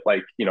Mm-hmm. milk,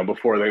 like,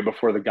 before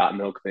the got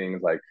milk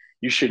things, like,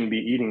 you shouldn't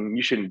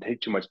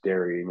take too much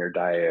dairy in your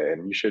diet,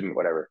 and you shouldn't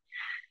whatever.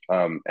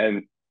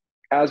 And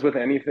as with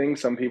anything,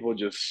 some people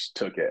just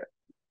took it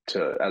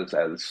to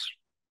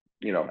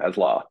as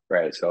law,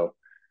 right? So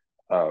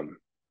um,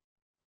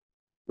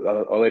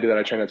 a lady that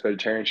I trained that's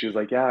vegetarian, she was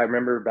like, "Yeah, I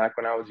remember back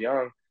when I was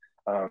young,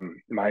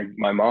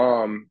 my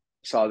mom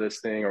saw this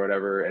thing or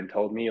whatever and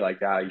told me like,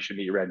 yeah, you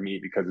shouldn't eat red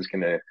meat because it's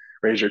gonna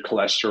raise your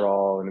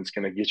cholesterol and it's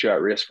gonna get you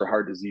at risk for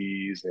heart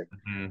disease and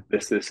Mm-hmm.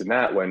 this and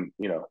that." When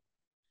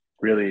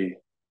really,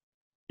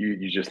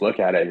 you just look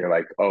at it and you're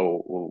like,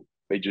 oh, well,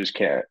 they just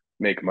can't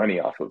make money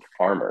off of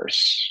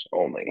farmers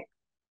only,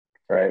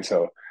 right?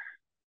 So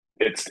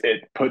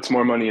it puts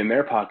more money in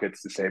their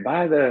pockets to say,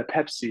 buy the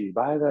Pepsi,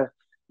 buy the,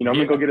 I'm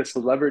gonna go Yeah. get a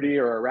celebrity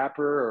or a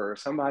rapper or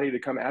somebody to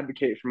come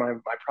advocate for my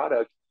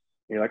product.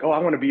 And you're like, oh, I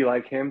want to be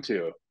like him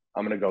too.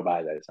 I'm gonna go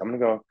buy this. I'm gonna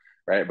go,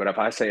 right. But if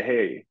I say,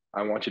 hey,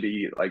 I want you to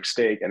eat like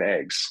steak and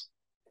eggs,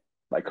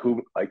 like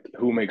who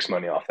makes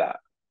money off that?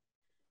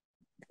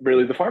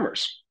 Really, the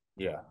farmers,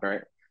 Yeah.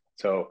 right?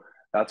 So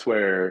that's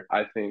where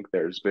I think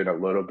there's been a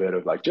little bit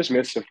of like just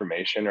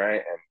misinformation,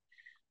 right? And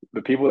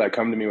the people that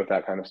come to me with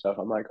that kind of stuff,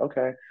 I'm like,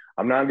 okay,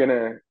 I'm not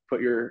gonna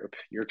put your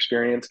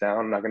experience down.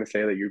 I'm not gonna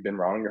say that you've been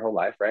wrong your whole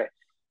life, right?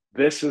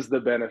 This is the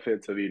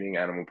benefits of eating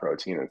animal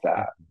protein, is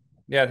that,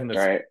 Yeah, I think that's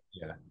right?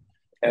 yeah. I think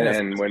And, that's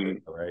and good,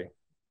 when right?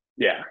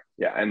 yeah,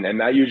 and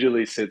that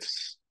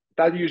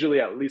usually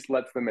at least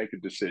lets them make a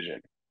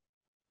decision,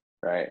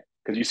 right?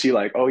 Because you see,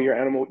 like, oh, your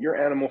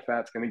animal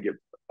fat's gonna get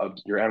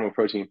your animal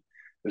protein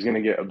is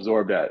gonna get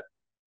absorbed at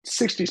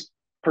 60%,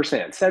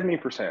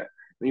 70%.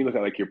 Then you look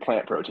at like your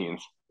plant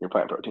proteins are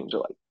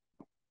like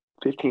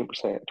 15%,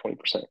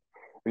 20%.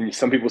 And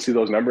some people see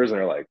those numbers and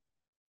they're like,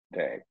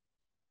 dang.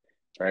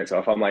 Right. So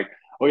if I'm like,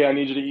 oh yeah, I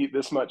need you to eat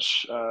this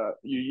much,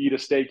 you eat a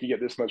steak, you get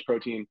this much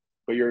protein,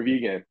 but you're a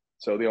vegan.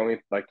 So the only,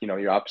 like,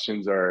 your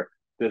options are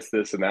this,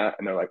 and that.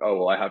 And they're like, oh,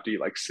 well, I have to eat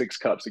like 6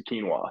 cups of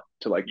quinoa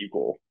to like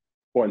equal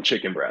one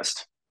chicken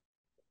breast.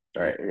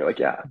 Yeah. Right. And you're like,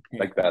 yeah,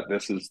 like that.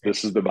 This is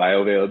the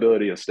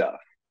bioavailability of stuff.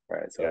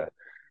 Right. So Yeah.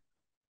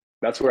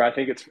 that's where I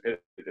think it's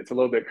a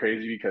little bit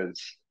crazy,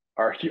 because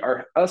our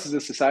us as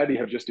a society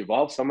have just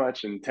evolved so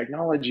much in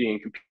technology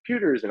and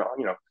computers and all,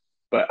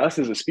 but us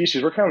as a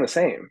species, we're kind of the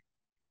same,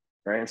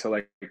 right? And so,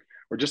 like,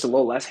 we're just a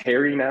little less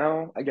hairy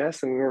now, I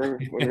guess, than when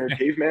we were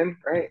cavemen,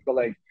 right? But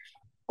like,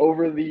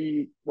 over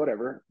the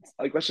whatever,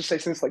 like, let's just say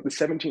since like the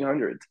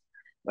 1700s,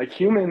 like,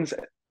 humans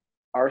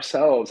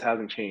ourselves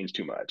hasn't changed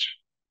too much,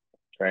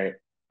 right?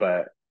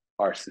 But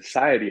our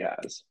society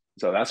has.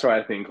 So that's why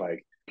I think,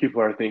 like,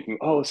 people are thinking,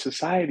 oh,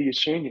 society is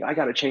changing. I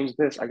got to change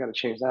this. I got to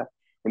change that.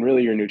 When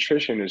really your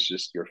nutrition is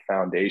just your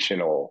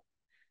foundational,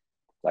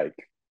 like,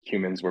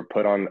 humans were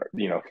put on,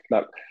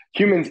 not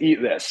humans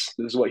eat this.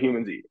 This is what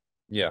humans eat,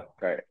 Yeah.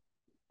 right?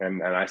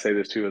 And I say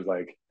this too, is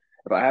like,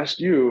 if I asked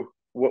you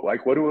what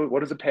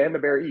does a panda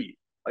bear eat?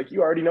 Like,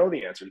 you already know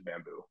the answer is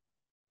bamboo.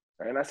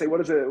 Right? And I say, what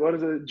is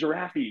a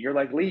giraffe eat? You're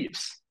like,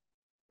 leaves,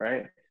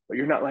 right? But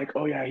you're not like,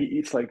 oh yeah, he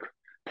eats like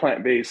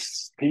plant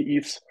based. He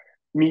eats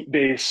meat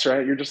based,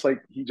 right? You're just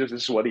like, he just,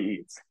 this is what he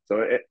eats.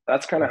 So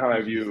that's kind of how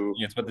I view.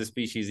 It's what the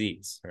species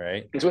eats,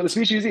 right? It's what the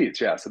species eats.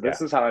 Yeah. So Yeah.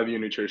 this is how I view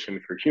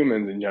nutrition for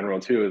humans in general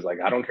too. Is like,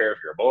 I don't care if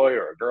you're a boy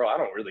or a girl. I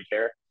don't really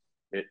care.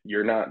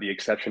 You're not the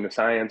exception to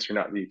science. You're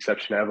not the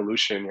exception to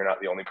evolution. You're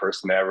not the only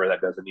person ever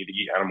that doesn't need to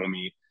eat animal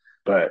meat.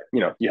 But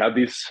you have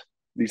these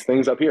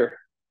things up here.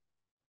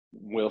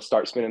 We'll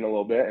start spinning a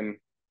little bit, and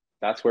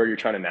that's where you're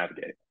trying to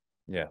navigate.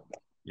 Yeah.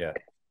 Yeah.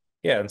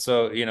 Yeah. And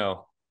so,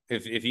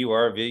 if you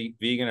are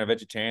vegan or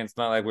vegetarian, it's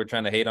not like we're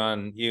trying to hate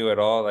on you at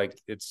all. Like,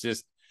 it's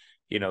just,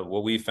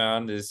 what we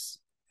found is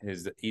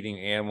eating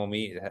animal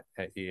meat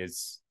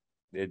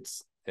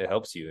it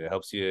helps you. It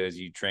helps you as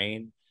you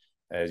train,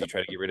 as you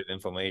try to get rid of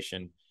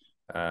inflammation.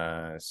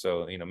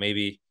 So,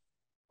 maybe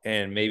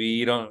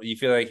you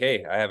feel like,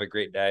 hey, I have a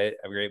great diet,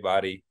 I have a great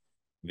body,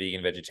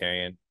 vegan,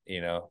 vegetarian,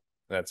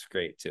 that's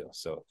great too.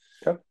 So,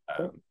 Yeah.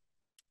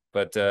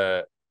 but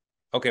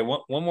okay,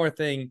 one more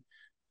thing.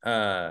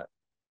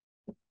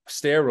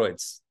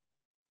 Steroids.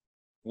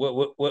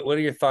 What are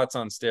your thoughts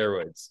on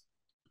steroids?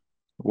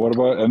 What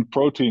about and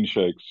protein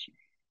shakes?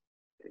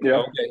 Yeah.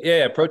 Okay,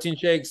 yeah, protein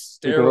shakes,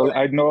 Because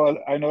steroids.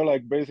 I know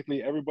like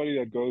basically everybody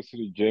that goes to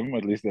the gym,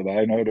 at least that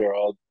I know, they're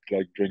all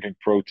like drinking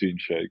protein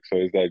shakes. So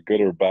is that good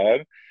or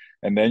bad?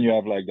 And then you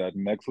have like that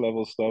next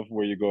level stuff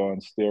where you go on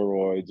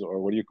steroids, or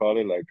what do you call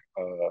it? Like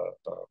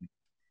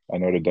I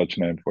know the Dutch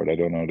name for it. I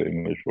don't know the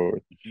English for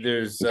it.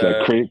 There's It's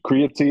like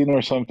creatine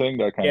or something,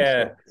 that kind of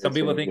yeah, stuff. some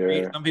people think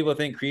Yeah. some people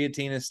think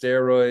creatine is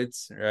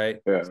steroids, right?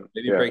 Yeah. So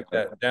maybe Yeah. break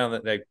that down,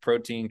 that like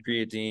protein,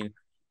 creatine,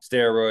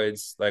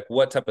 steroids. Like,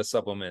 what type of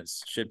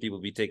supplements should people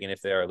be taking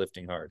if they are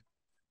lifting hard?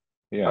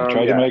 Yeah,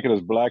 try to Yeah. make it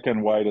as black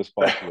and white as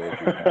possible if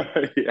you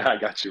can. Yeah, I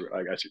got you.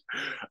 I got you.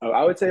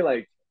 I would say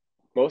like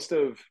most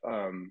of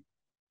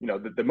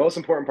the most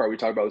important part, we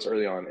talked about this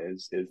early on,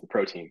 is the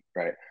protein,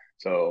 right?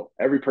 So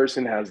every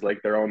person has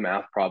like their own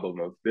math problem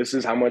of, this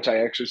is how much I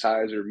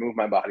exercise or move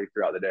my body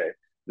throughout the day.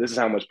 This is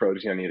how much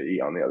protein I need to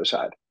eat on the other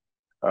side.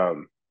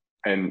 Um,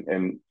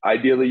 and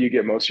ideally you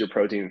get most of your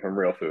protein from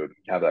real food.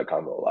 You have that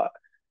combo a lot.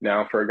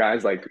 Now for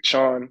guys like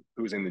Sean,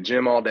 who's in the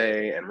gym all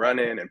day and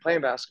running and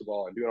playing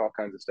basketball and doing all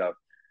kinds of stuff,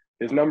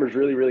 his number's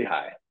really, really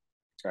high.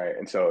 Right.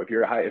 And so if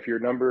your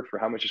number for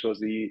how much you're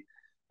supposed to eat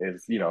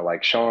is,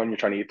 like Sean, you're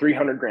trying to eat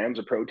 300 grams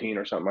of protein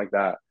or something like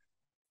that,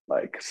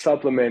 like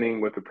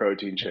supplementing with a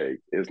protein shake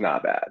is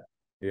not bad.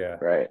 Yeah.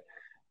 Right.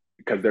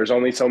 Because there's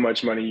only so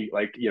much money.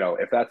 Like,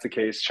 if that's the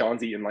case,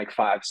 Sean's eating like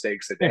 5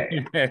 steaks a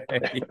day.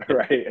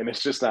 Right. And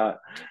it's just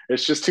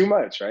too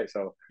much. Right.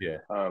 So, Yeah.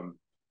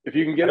 if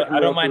you can get it from I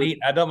real don't mind food,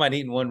 eating. I don't mind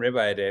eating one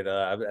ribeye a day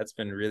though. That's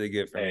been really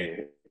good for me.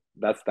 hey,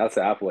 that's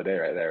the apple a day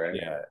right there. Right.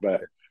 Yeah.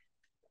 But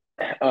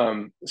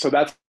so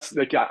that's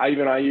like, I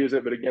use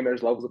it, but again,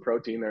 there's levels of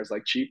protein. There's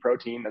like cheap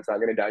protein that's not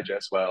going to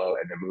digest well,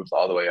 and it moves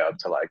all the way up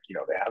to like,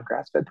 they have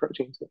grass fed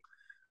protein too.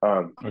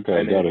 Okay,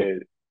 And got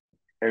it.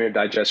 it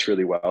digests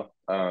really well.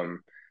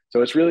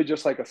 So it's really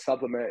just like a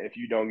supplement if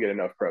you don't get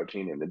enough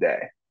protein in the day,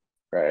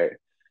 right?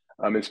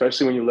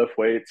 Especially when you lift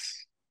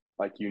weights,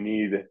 like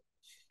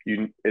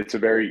it's a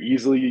very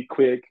easily,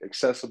 quick,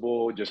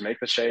 accessible. Just make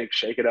the shake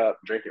it up,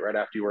 drink it right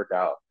after you work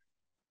out.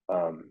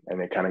 And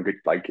it kind of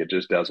like, it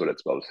just does what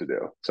it's supposed to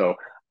do. So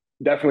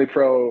definitely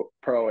pro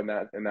in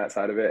that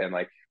side of it. And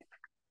like,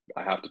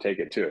 I have to take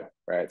it too,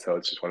 right? So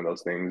it's just one of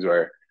those things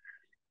where,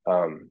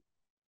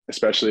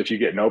 especially if you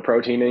get no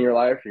protein in your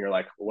life and you're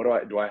like,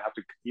 what do I have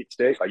to eat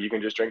steak? Like, you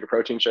can just drink a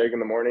protein shake in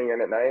the morning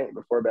and at night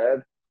before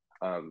bed.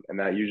 And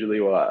that usually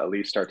will at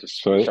least start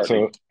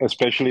to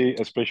especially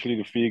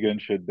the vegan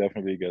should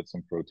definitely get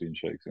some protein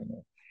shakes in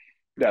there.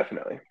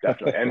 Definitely.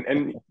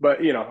 And but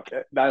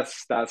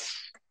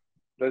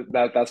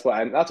that's what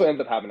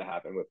ends up having to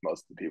happen with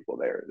most of the people.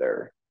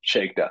 They're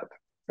shaked up,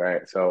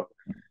 right? So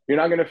you're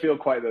not going to feel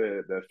quite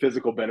the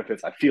physical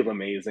benefits. I feel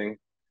amazing,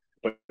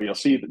 but you'll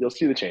see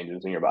the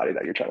changes in your body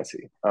that you're trying to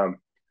see.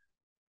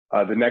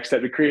 The next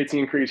step, the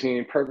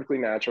creatine, perfectly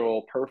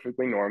natural,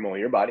 perfectly normal.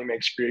 Your body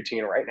makes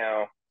creatine right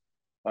now.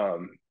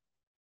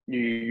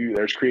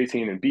 There's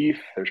creatine in beef,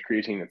 there's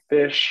creatine in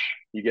fish.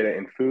 You get it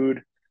in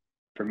food.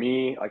 For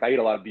me, like, I eat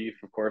a lot of beef,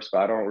 of course, but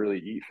I don't really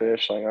eat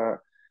fish like that.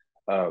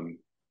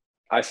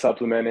 I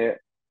supplement it,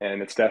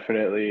 and it's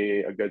definitely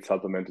a good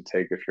supplement to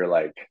take if you're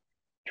like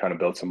trying to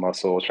build some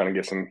muscle, trying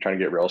to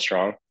get real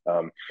strong.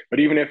 But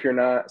even if you're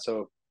not,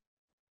 so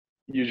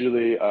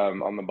usually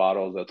on the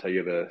bottles they'll tell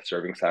you the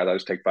serving size. I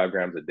just take 5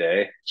 grams a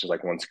day. It's just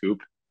like one scoop.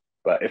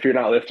 But if you're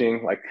not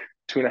lifting, like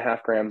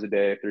 2.5 grams a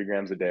day, 3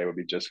 grams a day would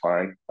be just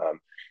fine.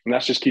 And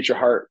that's just keeps your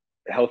heart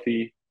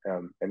healthy,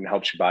 and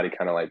helps your body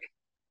kind of like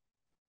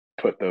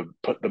put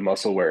the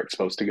muscle where it's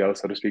supposed to go,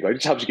 so to speak. Like,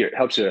 it just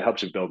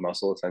helps you build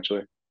muscle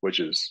essentially, which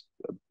is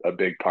a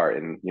big part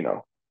in,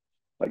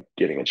 like,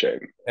 getting in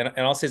shape. And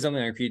I'll say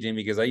something on creatine,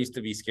 because I used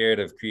to be scared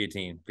of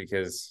creatine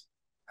because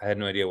I had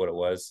no idea what it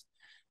was.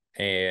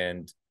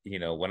 And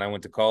when I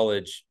went to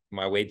college,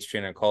 my weights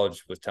trainer in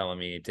college was telling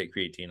me to take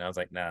creatine. I was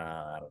like,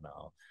 nah, I don't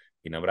know,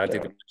 but I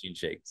take the protein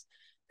shakes.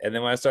 And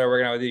then when I started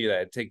working out with you,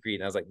 I take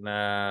creatine. I was like,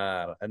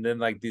 nah. And then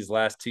like these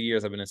last 2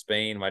 years, I've been in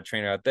Spain. My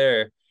trainer out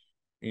there,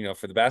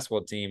 for the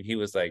basketball team,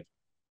 he's like,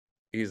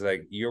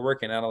 you're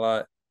working out a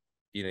lot,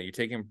 you're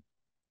taking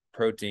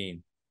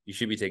protein, you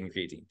should be taking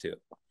creatine too.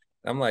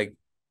 I'm like,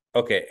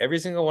 okay, every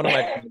single one of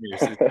my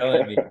trainers is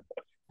telling me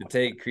to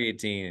take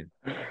creatine.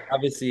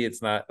 Obviously,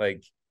 it's not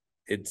like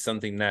it's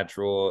something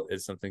natural,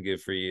 it's something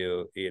good for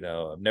you.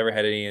 I've never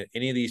had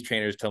any of these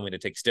trainers tell me to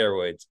take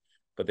steroids,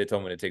 but they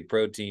told me to take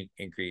protein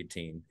and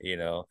creatine,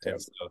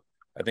 And so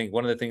I think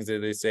one of the things that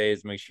they say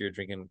is make sure you're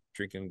drinking,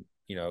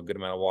 a good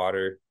amount of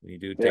water when you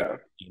do take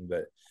protein,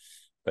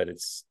 but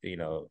it's,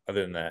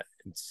 other than that,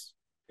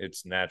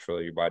 it's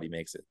natural, your body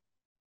makes it.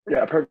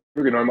 Yeah,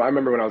 perfectly normal. I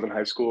remember when I was in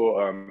high school,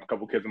 a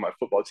couple kids on my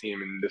football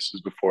team, and this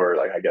was before,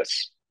 like, I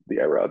guess the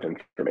era of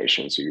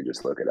information, so you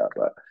just look it up.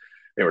 But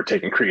they were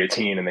taking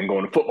creatine and then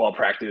going to football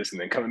practice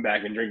and then coming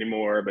back and drinking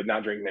more, but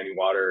not drinking any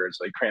water.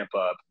 It's like cramp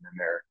up, and then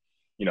they're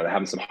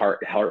having some heart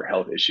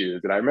health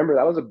issues. And I remember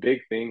that was a big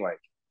thing, like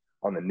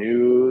on the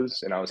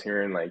news, and I was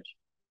hearing like,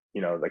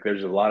 like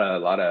there's a lot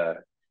of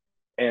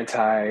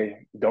anti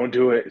don't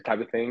do it type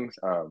of things.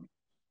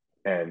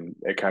 And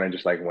it kind of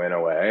just like went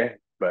away.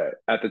 But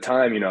at the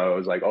time, it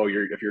was like, oh,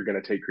 if you're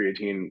gonna take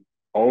creatine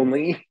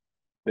only,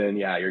 then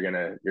yeah, you're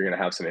gonna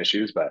have some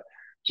issues. But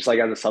just like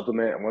as a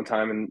supplement at one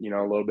time, and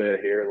a little bit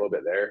here, a little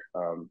bit there.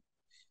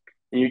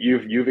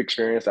 You've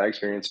experienced, I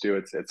experienced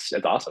too. It's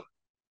awesome,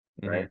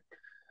 right?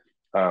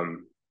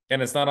 And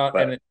it's not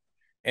on,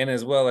 and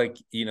as well, like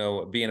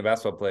being a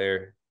basketball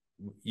player,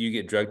 you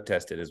get drug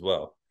tested as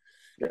well.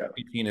 Yeah,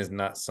 creatine is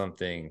not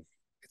something.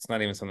 It's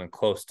not even something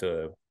close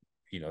to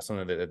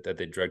something that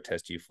they drug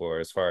test you for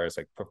as far as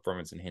like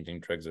performance enhancing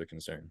drugs are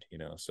concerned,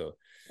 so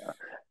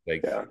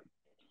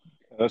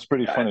that's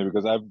pretty funny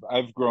because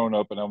I've grown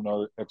up and I'm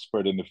not an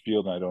expert in the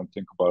field and I don't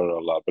think about it a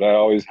lot, but I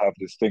always have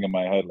this thing in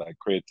my head like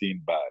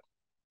creatine bad,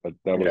 but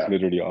that was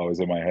literally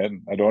always in my head.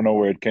 I don't know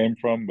where it came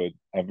from, but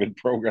I've been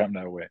programmed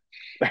that way.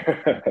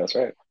 That's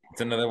right. It's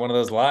another one of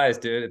those lies,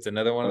 dude. It's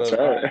another one of those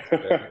lies.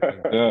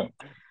 Yeah.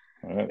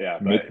 Yeah,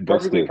 but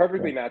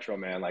perfectly natural,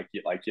 man. Like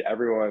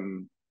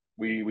everyone,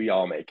 we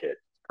all make it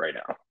right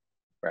now,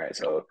 right?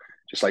 So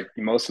just like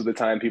most of the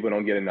time, people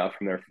don't get enough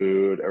from their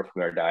food or from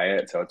their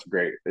diet, so it's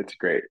great,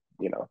 great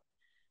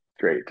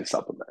to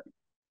supplement.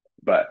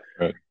 But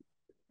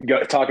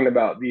talking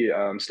about the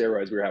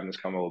steroids, we were having this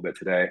comment a little bit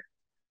today.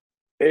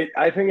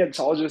 I think it's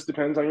all just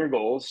depends on your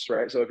goals,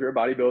 right? So if you're a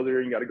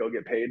bodybuilder, you got to go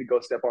get paid to go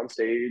step on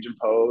stage and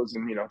pose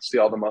and see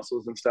all the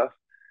muscles and stuff.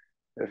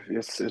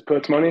 If it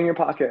puts money in your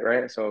pocket,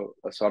 right? So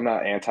I'm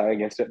not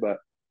against it, but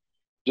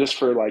just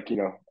for like,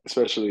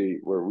 especially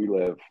where we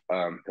live,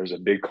 there's a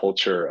big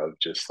culture of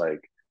just like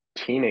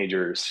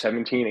teenagers,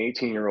 17,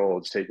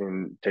 18-year-olds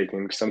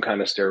taking some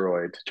kind of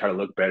steroid to try to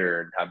look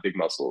better and have big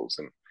muscles.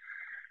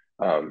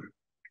 And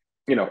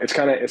it's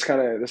kind of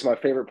this is my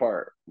favorite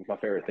part. My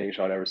favorite thing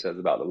Sean ever says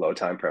about the low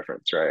time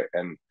preference, right?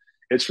 And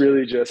it's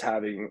really just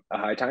having a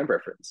high time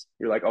preference.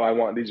 You're like, oh, I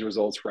want these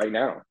results right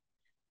now.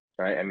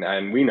 Right.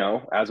 And we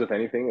know, as with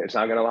anything, it's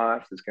not going to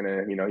last. It's going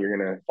to, you're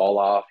going to fall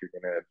off. You're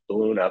going to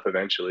balloon up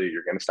eventually.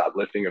 You're going to stop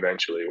lifting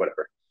eventually,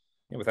 whatever.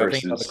 Yeah, without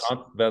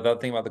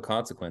thinking about the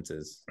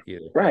consequences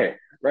either. Right.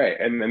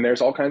 And then there's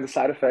all kinds of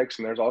side effects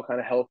and there's all kind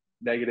of health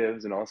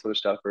negatives and all sort of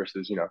stuff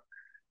versus,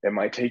 it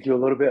might take you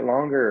a little bit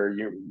longer.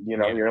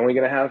 You're only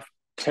going to have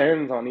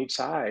 10s on each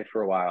side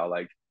for a while.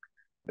 Like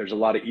there's a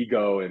lot of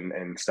ego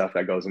and stuff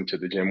that goes into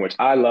the gym, which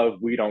I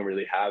love. We don't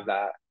really have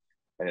that.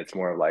 And it's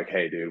more of like,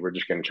 hey, dude, we're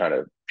just going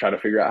to try to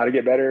figure out how to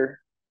get better,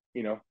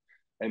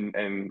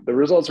 and the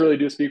results really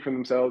do speak for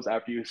themselves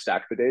after you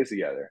stack the days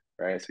together,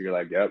 right? So you're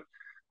like, yep,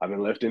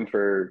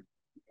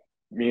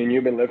 me and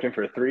you've been lifting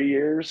for 3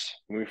 years.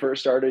 When we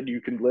first started,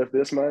 you could lift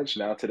this much.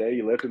 Now today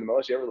you lifted the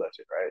most you ever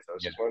lifted, right? So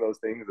it's just one of those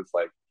things. It's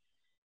like,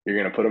 you're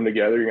going to put them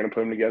together,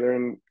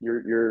 and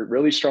you're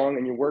really strong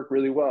and you work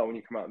really well when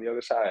you come out on the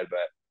other side.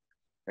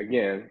 But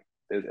again,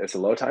 it's a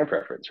low time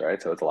preference, right?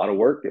 So it's a lot of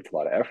work, it's a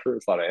lot of effort,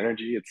 it's a lot of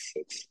energy, it's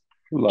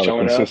a lot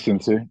of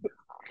consistency,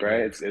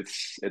 right?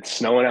 It's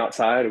snowing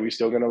outside. Are we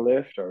still gonna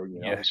lift, or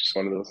it's just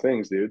one of those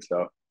things, dude.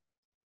 So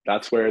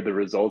that's where the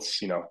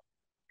results,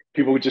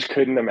 people just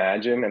couldn't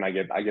imagine, and I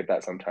get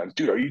that sometimes,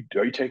 dude. Are you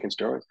taking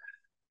steroids?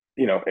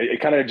 It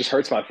kind of just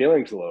hurts my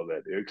feelings a little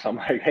bit, dude. Because I'm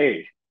like,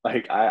 hey,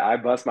 like I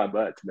bust my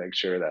butt to make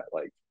sure that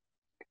like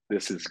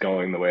this is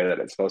going the way that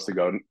it's supposed to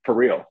go for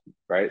real,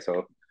 right?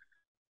 So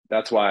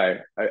that's why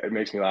it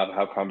makes me laugh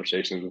how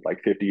conversations with like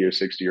 50 or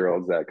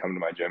 60-year-olds that come to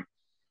my gym.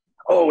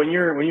 Oh, when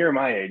you're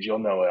my age, you'll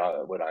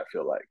know what I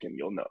feel like, and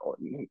you'll know.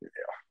 And,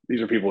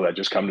 these are people that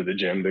just come to the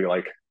gym to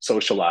like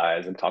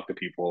socialize and talk to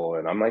people,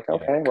 and I'm like,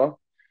 okay, well,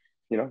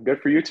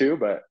 good for you too,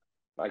 but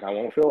like I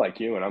won't feel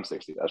like you when I'm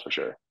 60, that's for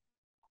sure.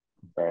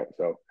 Right.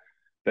 So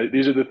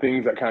these are the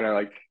things that kind of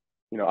like,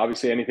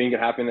 obviously anything can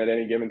happen at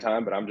any given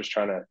time, but I'm just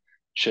trying to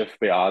shift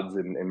the odds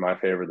in my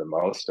favor the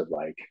most of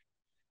like,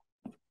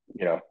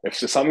 if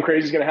something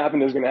crazy is going to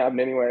happen, it's going to happen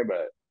anyway.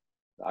 But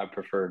I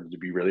prefer to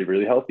be really,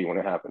 really healthy when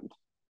it happens.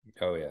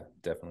 Oh yeah,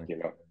 definitely.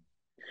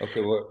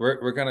 Okay, well,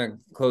 we're kind of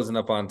closing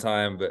up on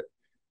time, but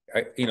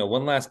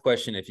one last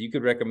question: if you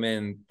could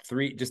recommend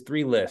three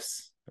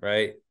lifts,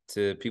 right,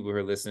 to people who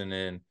are listening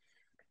in,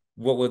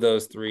 what would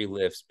those 3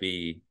 lifts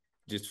be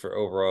just for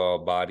overall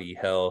body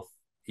health?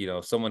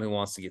 Someone who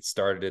wants to get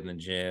started in the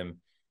gym,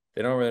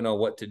 they don't really know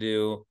what to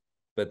do,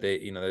 but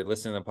they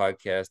listen to the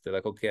podcast. They're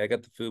like, okay, I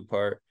got the food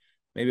part.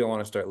 Maybe I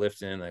want to start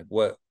lifting. Like,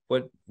 what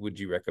would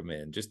you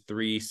recommend? Just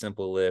 3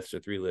 simple lifts or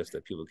 3 lifts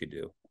that people could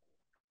do.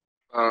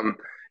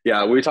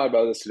 Yeah, we talked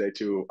about this today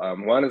too.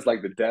 One is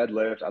like the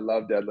deadlift. I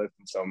love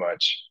deadlifting so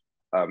much.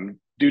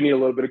 Do need a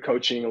little bit of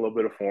coaching, a little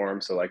bit of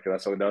form. So like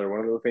that's another one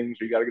of the things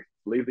where you got to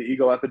leave the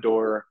ego at the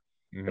door.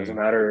 Doesn't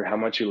matter how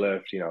much you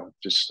lift,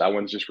 just that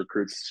one just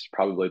recruits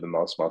probably the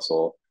most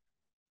muscle,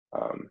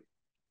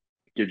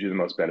 gives you the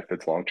most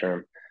benefits long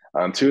term.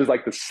 2 is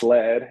like the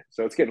sled.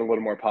 So it's getting a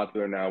little more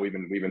popular now. We've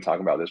been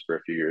talking about this for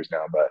a few years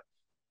now, but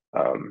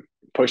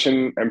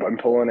pushing and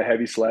pulling a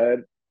heavy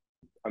sled,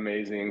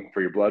 amazing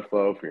for your blood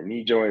flow, for your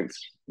knee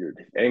joints, your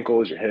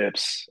ankles, your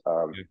hips,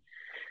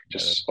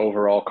 just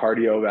overall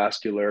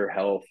cardiovascular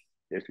health.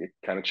 It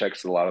kind of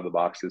checks a lot of the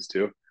boxes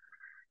too.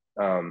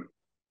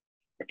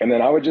 And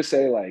then I would just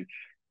say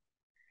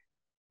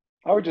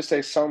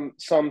some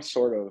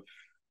sort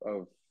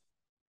of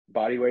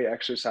body weight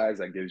exercise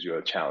that gives you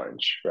a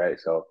challenge, right?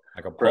 So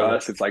like for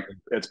us,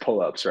 it's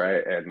pull-ups,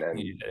 right? And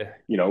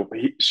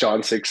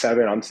Sean's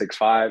 6'7", I'm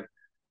 6'5".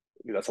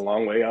 That's a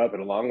long way up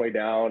and a long way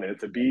down, and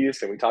it's a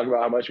beast. And we talk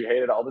about how much we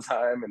hate it all the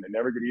time, and they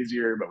never get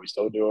easier, but we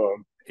still do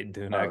them. They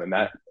do not. And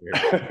that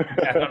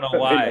I don't know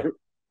why.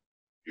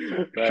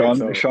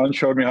 Right? Sean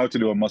showed me how to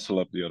do a muscle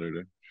up the other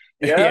day.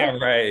 Yeah,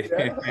 right.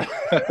 Yeah.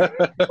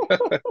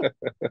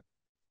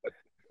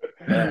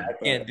 I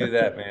can't do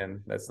that,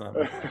 man. That's not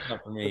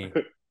for me.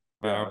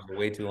 My arms are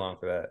way too long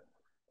for that.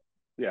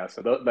 Yeah,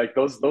 so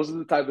those are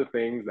the type of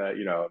things that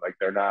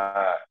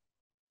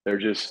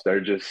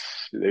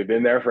they've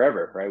been there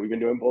forever, right? We've been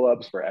doing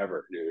pull-ups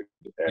forever, dude.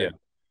 And,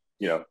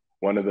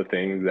 one of the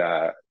things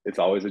that it's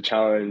always a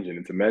challenge, and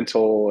it's a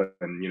mental,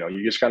 and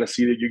you just kind of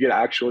see that you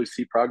actually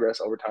see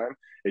progress over time.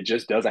 It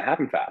just doesn't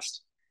happen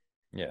fast.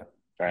 Yeah.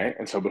 Right. Yeah.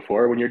 And so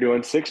before, when you're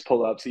doing 6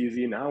 pull-ups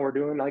easy, now we're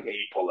doing like 8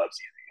 pull-ups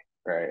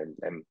easy. Right.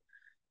 And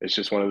it's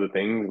just one of the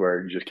things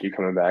where you just keep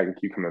coming back and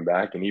keep coming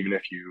back. And even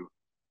if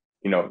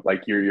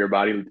like your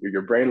body,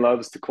 your brain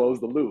loves to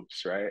close the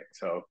loops, right?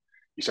 So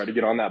you start to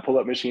get on that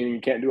pull-up machine and you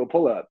can't do a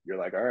pull-up. You're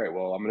like, all right,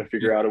 well, I'm going to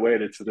figure out a way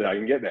so that I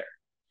can get there.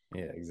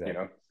 Yeah,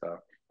 exactly.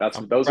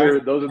 So those are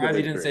the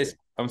big 3.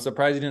 I'm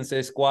surprised you didn't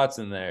say squats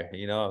in there.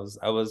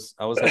 I was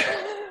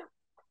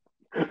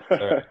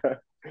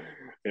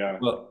Yeah.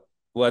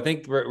 Well, I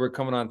think we're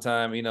coming on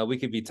time. We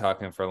could be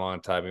talking for a long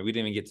time. We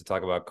didn't even get to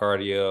talk about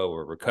cardio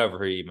or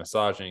recovery,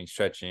 massaging,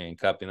 stretching,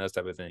 cupping, those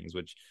type of things,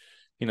 which,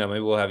 maybe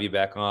we'll have you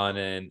back on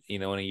and,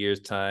 in a year's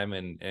time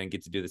and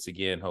get to do this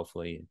again,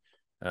 hopefully.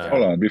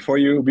 Hold on. Before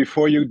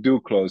you do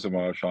close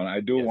tomorrow, Sean, I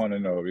do want to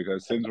know,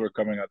 because since we're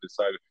coming out this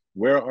side,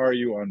 where are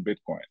you on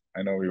Bitcoin?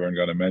 I know we weren't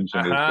going to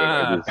mention this,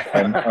 but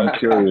I'm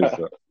curious.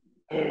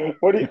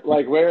 What do you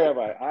like? Where am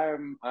I?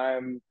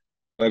 I'm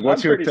like,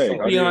 what's your take?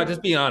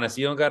 Just be honest.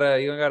 You don't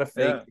gotta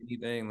fake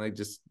anything. Like,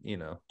 just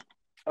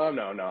Oh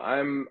no.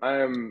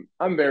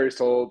 I'm very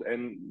sold.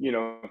 And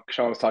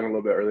Sean was talking a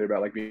little bit earlier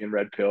about like being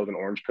red pilled and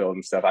orange pilled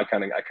and stuff. I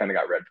kind of got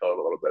red pilled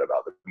a little bit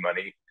about the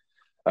money.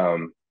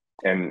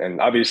 And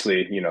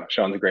obviously,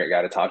 Sean's a great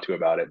guy to talk to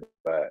about it.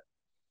 But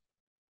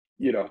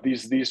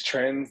these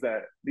trends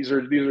these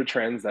are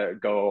trends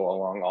that go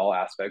along all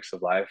aspects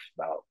of life,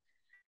 about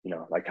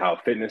like how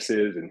fitness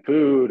is and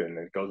food, and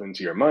it goes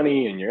into your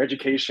money and your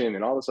education,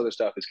 and all this other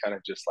stuff is kind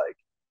of just like,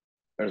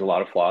 there's a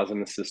lot of flaws in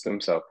the system.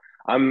 So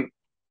I'm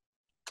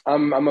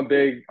a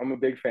big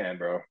fan,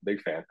 bro.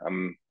 Big fan.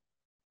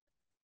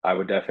 I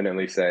would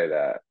definitely say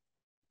that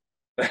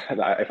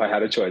if I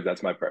had a choice,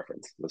 that's my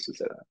preference. Let's just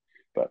say that.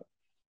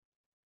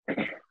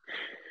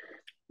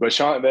 But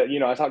Sean,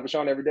 I talk to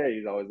Sean every day.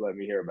 He's always letting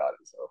me hear about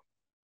it. So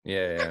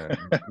yeah.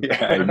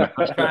 I'm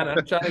trying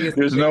to get.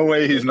 There's no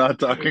way he's not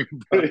talking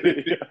about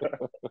it.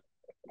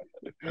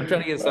 I'm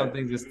trying to get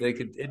something just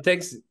it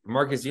takes,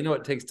 Marcus,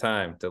 it takes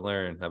time to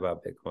learn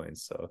about Bitcoin.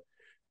 So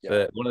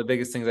one of the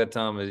biggest things I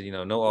tell him is,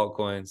 no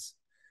altcoins.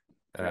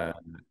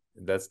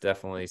 That's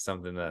definitely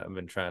something that I've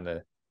been trying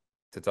to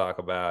talk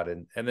about.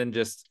 And then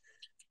just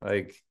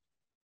like,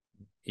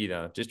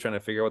 just trying to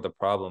figure out what the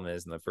problem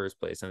is in the first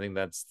place. I think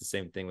that's the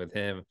same thing with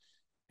him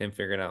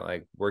figuring out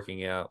like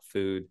working out,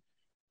 food.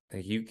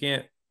 Like, you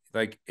can't,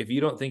 like, if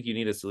you don't think you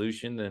need a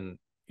solution, then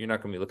you're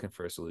not going to be looking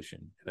for a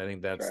solution. And I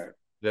think that's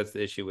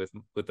the issue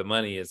with the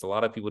money, is a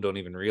lot of people don't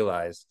even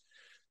realize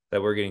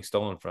that we're getting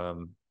stolen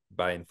from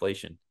by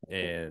inflation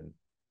and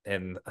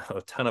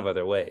a ton of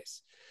other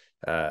ways.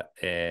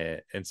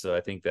 And so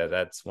I think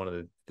that's one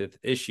of the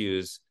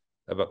issues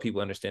about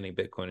people understanding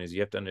Bitcoin, is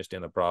you have to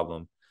understand the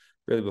problem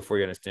really before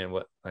you understand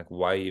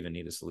why you even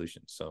need a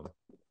solution. So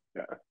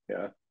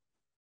yeah.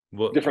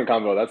 Well, different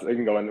combo. We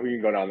can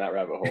go down that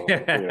rabbit hole.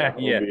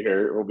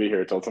 We'll be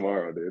here till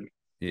tomorrow, dude.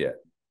 Yeah,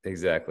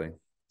 exactly.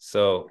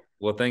 So,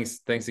 well, thanks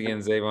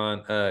again,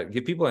 Zavon.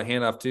 Give people a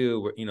handoff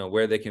too,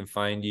 where they can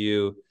find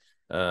you,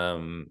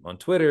 on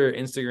Twitter,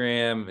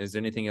 Instagram. Is there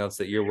anything else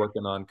that you're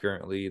working on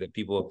currently that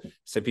people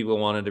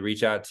wanted to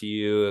reach out to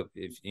you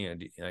if you know,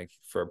 like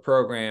for a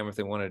program, if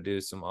they want to do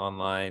some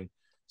online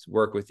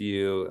work with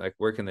you, like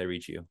where can they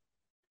reach you?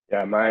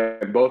 Yeah,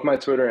 both my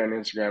Twitter and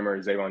Instagram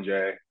are Zavon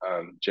J,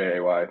 Jay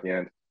at the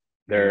end.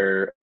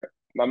 They're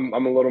I'm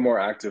a little more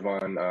active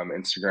on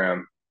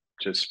Instagram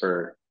just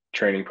for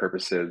training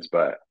purposes,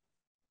 but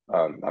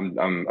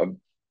I'm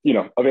you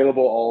know,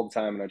 available all the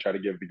time, and I try to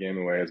give the game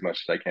away as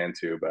much as I can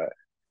too. But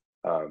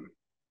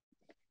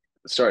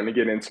starting to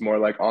get into more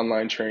like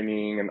online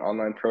training and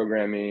online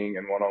programming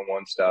and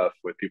one-on-one stuff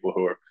with people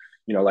who are,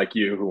 you know, like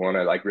you, who want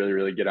to like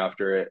really get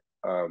after it.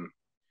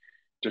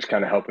 Just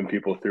kind of helping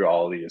people through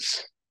all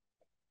these,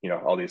 you know,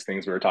 all these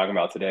things we were talking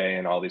about today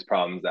and all these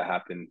problems that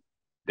happen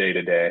day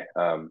to day.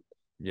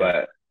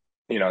 But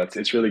you know,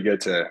 it's really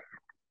good to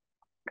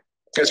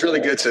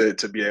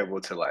be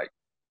able to like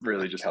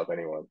really just help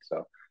anyone.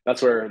 So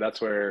that's where it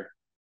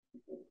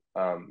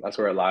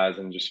lies.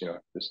 And just, you know,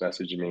 just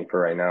messaging me for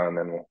right now, and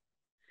then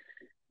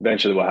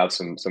eventually we'll have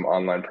some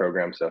online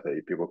program stuff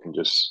that people can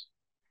just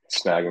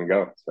snag and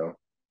go. So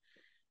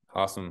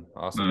awesome.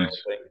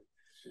 Nice.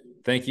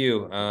 Thank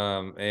you.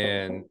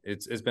 And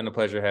it's been a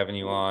pleasure having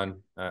you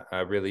on. I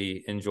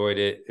really enjoyed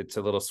it. It's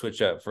a little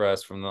switch up for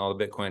us from all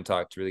the Bitcoin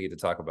talk to really get to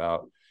talk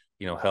about,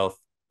 you know, health,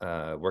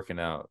 working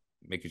out,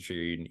 making sure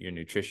your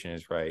nutrition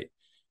is right.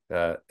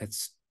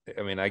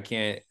 I mean, I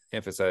can't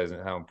emphasize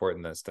how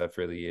important that stuff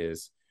really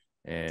is.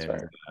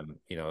 And,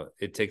 you know,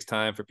 it takes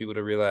time for people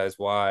to realize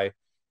why,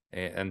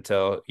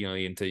 until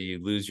you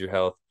lose your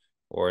health,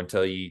 or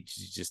until you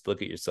just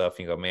look at yourself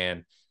and you go,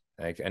 man,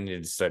 like I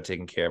need to start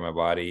taking care of my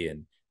body.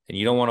 And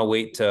you don't want to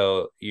wait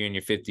till you're in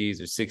your 50s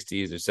or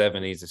 60s or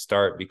 70s to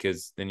start,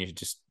 because then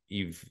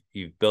you've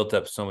built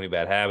up so many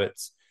bad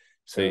habits.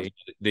 So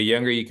the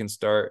younger you can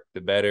start,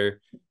 the better.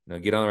 You know,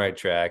 get on the right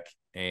track,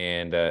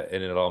 and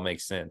it all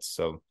makes sense.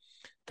 So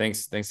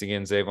thanks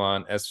again,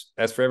 Zavon.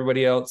 As for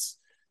everybody else,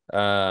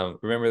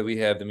 remember that we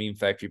have the Meme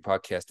Factory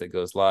podcast that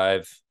goes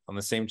live on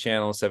the same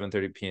channel,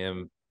 7:30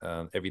 p.m.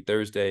 Every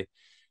Thursday.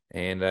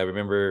 And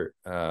remember,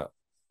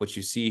 what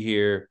you see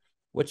here,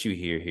 what you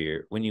hear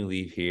here, when you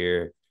leave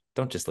here,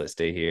 don't just let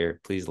stay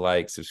here. Please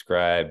like,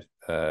 subscribe,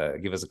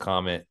 give us a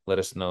comment. Let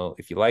us know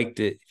if you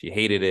liked it, if you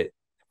hated it,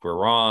 if we're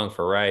wrong, if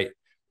we're right.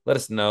 Let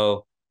us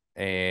know.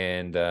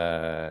 And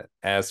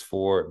as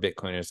for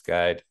Bitcoiner's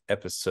Guide,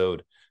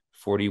 episode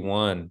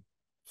 41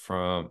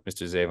 from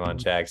Mr. Zavon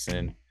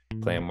Jackson,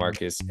 playing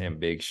Marcus and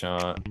Big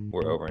Sean,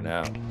 we're over and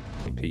out.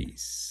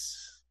 Peace.